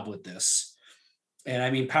powerful job with this. And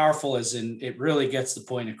I mean, powerful as in it really gets the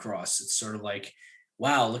point across. It's sort of like,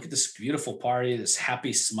 wow, look at this beautiful party, this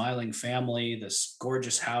happy, smiling family, this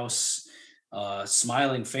gorgeous house,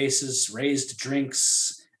 smiling faces, raised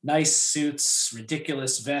drinks, nice suits,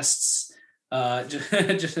 ridiculous vests,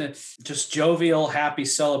 just jovial, happy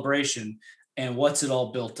celebration. And what's it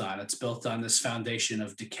all built on? It's built on this foundation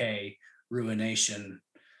of decay, ruination.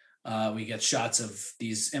 We get shots of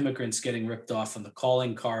these immigrants getting ripped off on the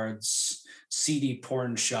calling cards, seedy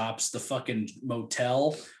porn shops, the fucking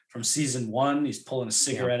motel from season 1. He's pulling a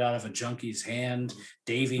cigarette out of a junkie's hand.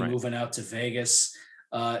 Davey moving out to Vegas.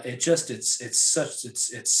 It's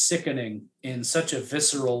sickening in such a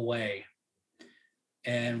visceral way.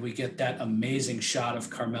 And we get that amazing shot of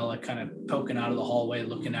Carmela kind of poking out of the hallway,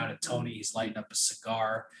 looking out at Tony. He's lighting up a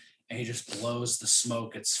cigar and he just blows the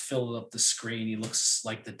smoke. It's filled up the screen. He looks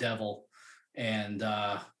like the devil. And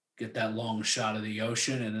get that long shot of the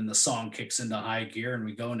ocean. And then the song kicks into high gear and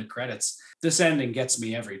we go into credits. This ending gets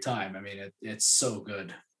me every time. I mean, it's so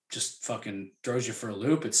good. Just fucking throws you for a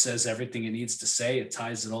loop. It says everything it needs to say. It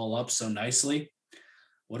ties it all up so nicely.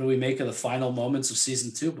 What do we make of the final moments of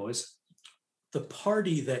season 2, boys? The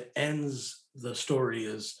party that ends the story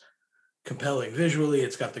is compelling visually.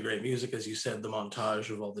 It's got the great music, as you said, the montage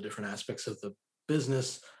of all the different aspects of the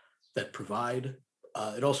business that provide.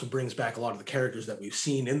 It also brings back a lot of the characters that we've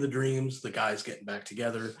seen in the dreams, the guys getting back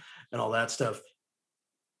together and all that stuff.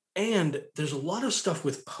 And there's a lot of stuff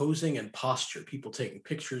with posing and posture, people taking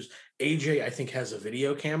pictures. AJ, I think, has a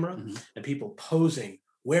video camera and people posing,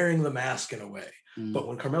 wearing the mask in a way. But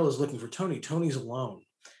when Carmela's looking for Tony, Tony's alone.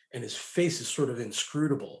 And his face is sort of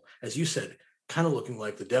inscrutable, as you said, kind of looking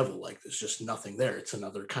like the devil, like there's just nothing there. It's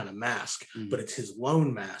another kind of mask, but it's his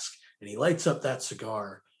lone mask. And he lights up that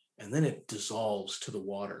cigar, and then it dissolves to the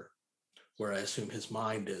water, where I assume his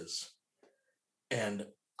mind is. And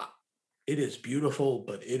it is beautiful,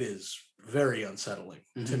 but it is very unsettling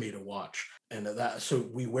to me to watch. And so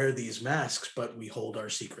we wear these masks, but we hold our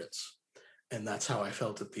secrets. And that's how I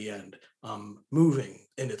felt at the end, moving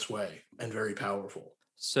in its way and very powerful.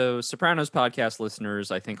 So Sopranos podcast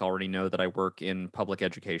listeners, I think already know that I work in public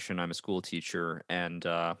education. I'm a school teacher, and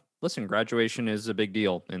listen, graduation is a big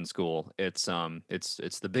deal in school. It's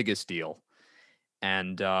the biggest deal.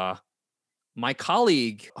 And my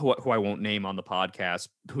colleague, who I won't name on the podcast,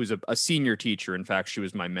 who's a senior teacher, in fact, she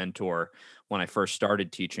was my mentor when I first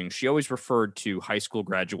started teaching. She always referred to high school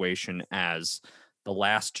graduation as the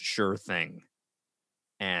last sure thing.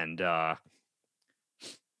 And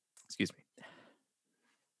excuse me.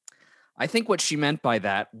 I think what she meant by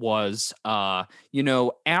that was,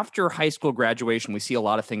 after high school graduation, we see a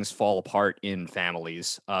lot of things fall apart in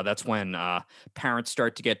families. That's when parents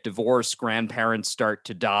start to get divorced, grandparents start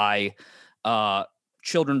to die,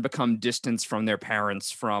 children become distant from their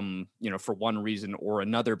parents for one reason or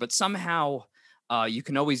another. But somehow you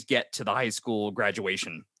can always get to the high school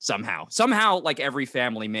graduation somehow, like every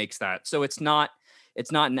family makes that. So it's not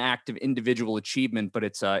an act of individual achievement, but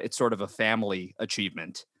it's sort of a family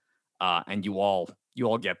achievement. And you all you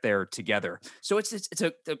all get there together. So it's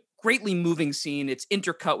a greatly moving scene. It's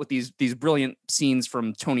intercut with these brilliant scenes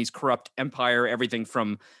from Tony's corrupt empire, everything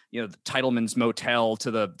from, the Titleman's motel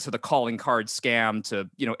to the calling card scam to,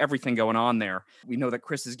 everything going on there. We know that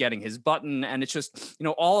Chris is getting his button, and it's just,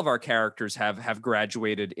 all of our characters have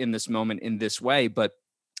graduated in this moment in this way. But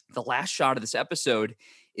the last shot of this episode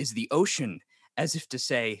is the ocean, as if to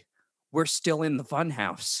say, we're still in the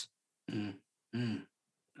funhouse.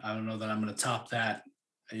 I don't know that I'm going to top that.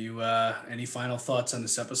 Are you any final thoughts on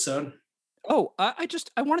this episode? Oh, I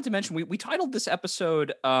wanted to mention, we titled this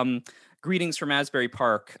episode Greetings from Asbury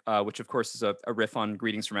Park, which of course is a riff on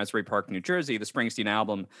Greetings from Asbury Park, New Jersey, the Springsteen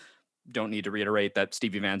album. Don't need to reiterate that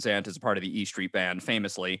Stevie Van Zandt is a part of the E Street Band,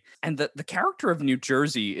 famously. And the character of New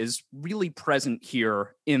Jersey is really present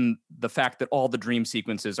here in the fact that all the dream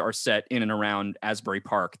sequences are set in and around Asbury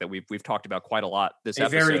Park that we've talked about quite a lot this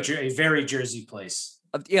episode. A very Jersey place.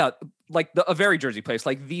 A very Jersey place,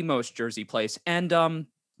 like the most Jersey place. And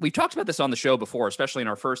we've talked about this on the show before, especially in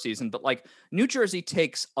our first season, but like New Jersey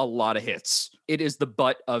takes a lot of hits. It is the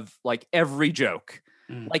butt of like every joke.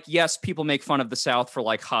 Like, yes, people make fun of the South for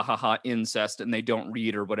like, ha, ha, ha, incest, and they don't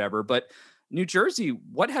read or whatever. But New Jersey,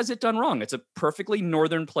 what has it done wrong? It's a perfectly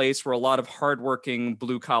northern place where a lot of hardworking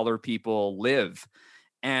blue collar people live.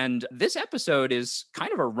 And this episode is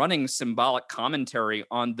kind of a running symbolic commentary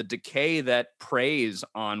on the decay that preys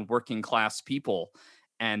on working class people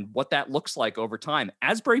and what that looks like over time.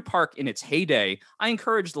 Asbury Park in its heyday, I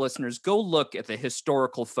encourage the listeners, go look at the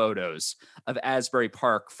historical photos of Asbury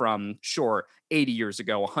Park from, 80 years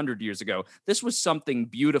ago, 100 years ago. This was something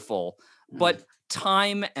beautiful, but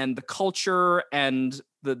time and the culture and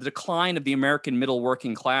the decline of the American middle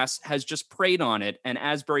working class has just preyed on it. And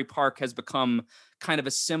Asbury Park has become kind of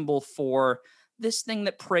a symbol for this thing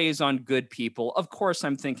that preys on good people. Of course,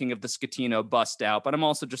 I'm thinking of the Scatino bust out, but I'm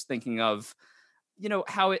also just thinking of,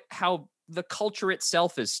 how the culture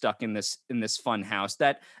itself is stuck in this fun house,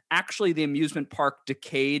 that actually the amusement park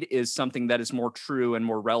decayed is something that is more true and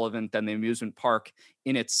more relevant than the amusement park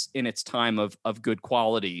in its time of good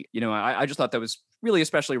quality. I just thought that was really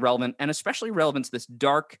especially relevant, and especially relevant to this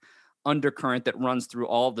dark undercurrent that runs through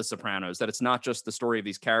all of The Sopranos, that it's not just the story of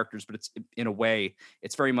these characters, but it's, in a way,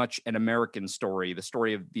 it's very much an American story, the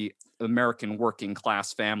story of the American working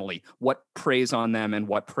class family, what preys on them and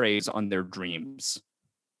what preys on their dreams.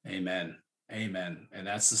 Amen. And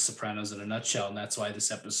that's The Sopranos in a nutshell. And that's why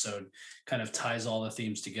this episode kind of ties all the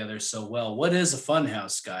themes together so well. What is a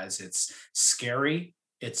funhouse, guys? It's scary.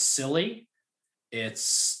 It's silly.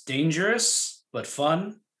 It's dangerous, but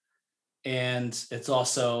fun. And it's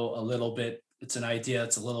also it's an idea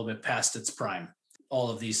that's a little bit past its prime.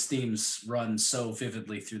 All of these themes run so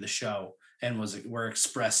vividly through the show and were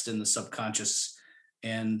expressed in the subconscious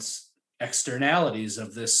and externalities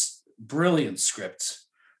of this brilliant script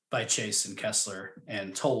by Chase and Kessler,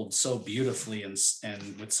 and told so beautifully and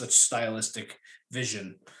with such stylistic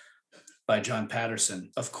vision by John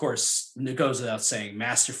Patterson. Of course, it goes without saying,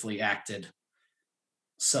 masterfully acted.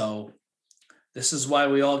 So this is why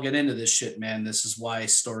we all get into this shit, man. This is why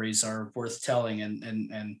stories are worth telling.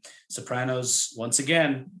 And Sopranos, once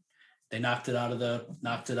again, they knocked it out of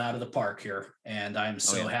the park here. And I'm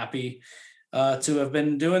so happy to have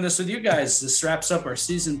been doing this with you guys. This wraps up our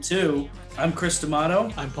season 2. I'm Chris D'Amato.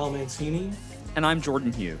 I'm Paul Mancini. And I'm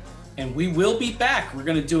Jordan Hugh. And we will be back. We're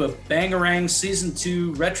going to do a Bangarang season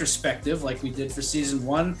 2 retrospective like we did for season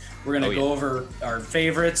 1. We're going to go over our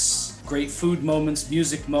favorites, great food moments,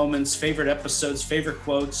 music moments, favorite episodes, favorite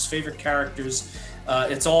quotes, favorite characters.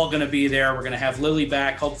 It's all going to be there. We're going to have Lily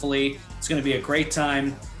back. Hopefully it's going to be a great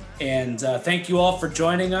time. And thank you all for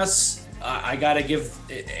joining us. I got to give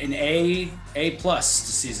an A+ to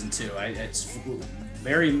season 2. It's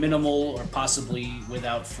very minimal, or possibly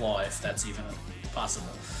without flaw, if that's even possible.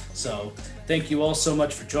 So thank you all so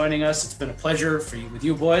much for joining us. It's been a pleasure with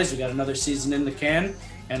you boys. We got another season in the can,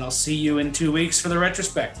 and I'll see you in 2 weeks for the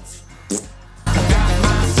retrospective. Got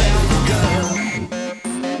myself a gun.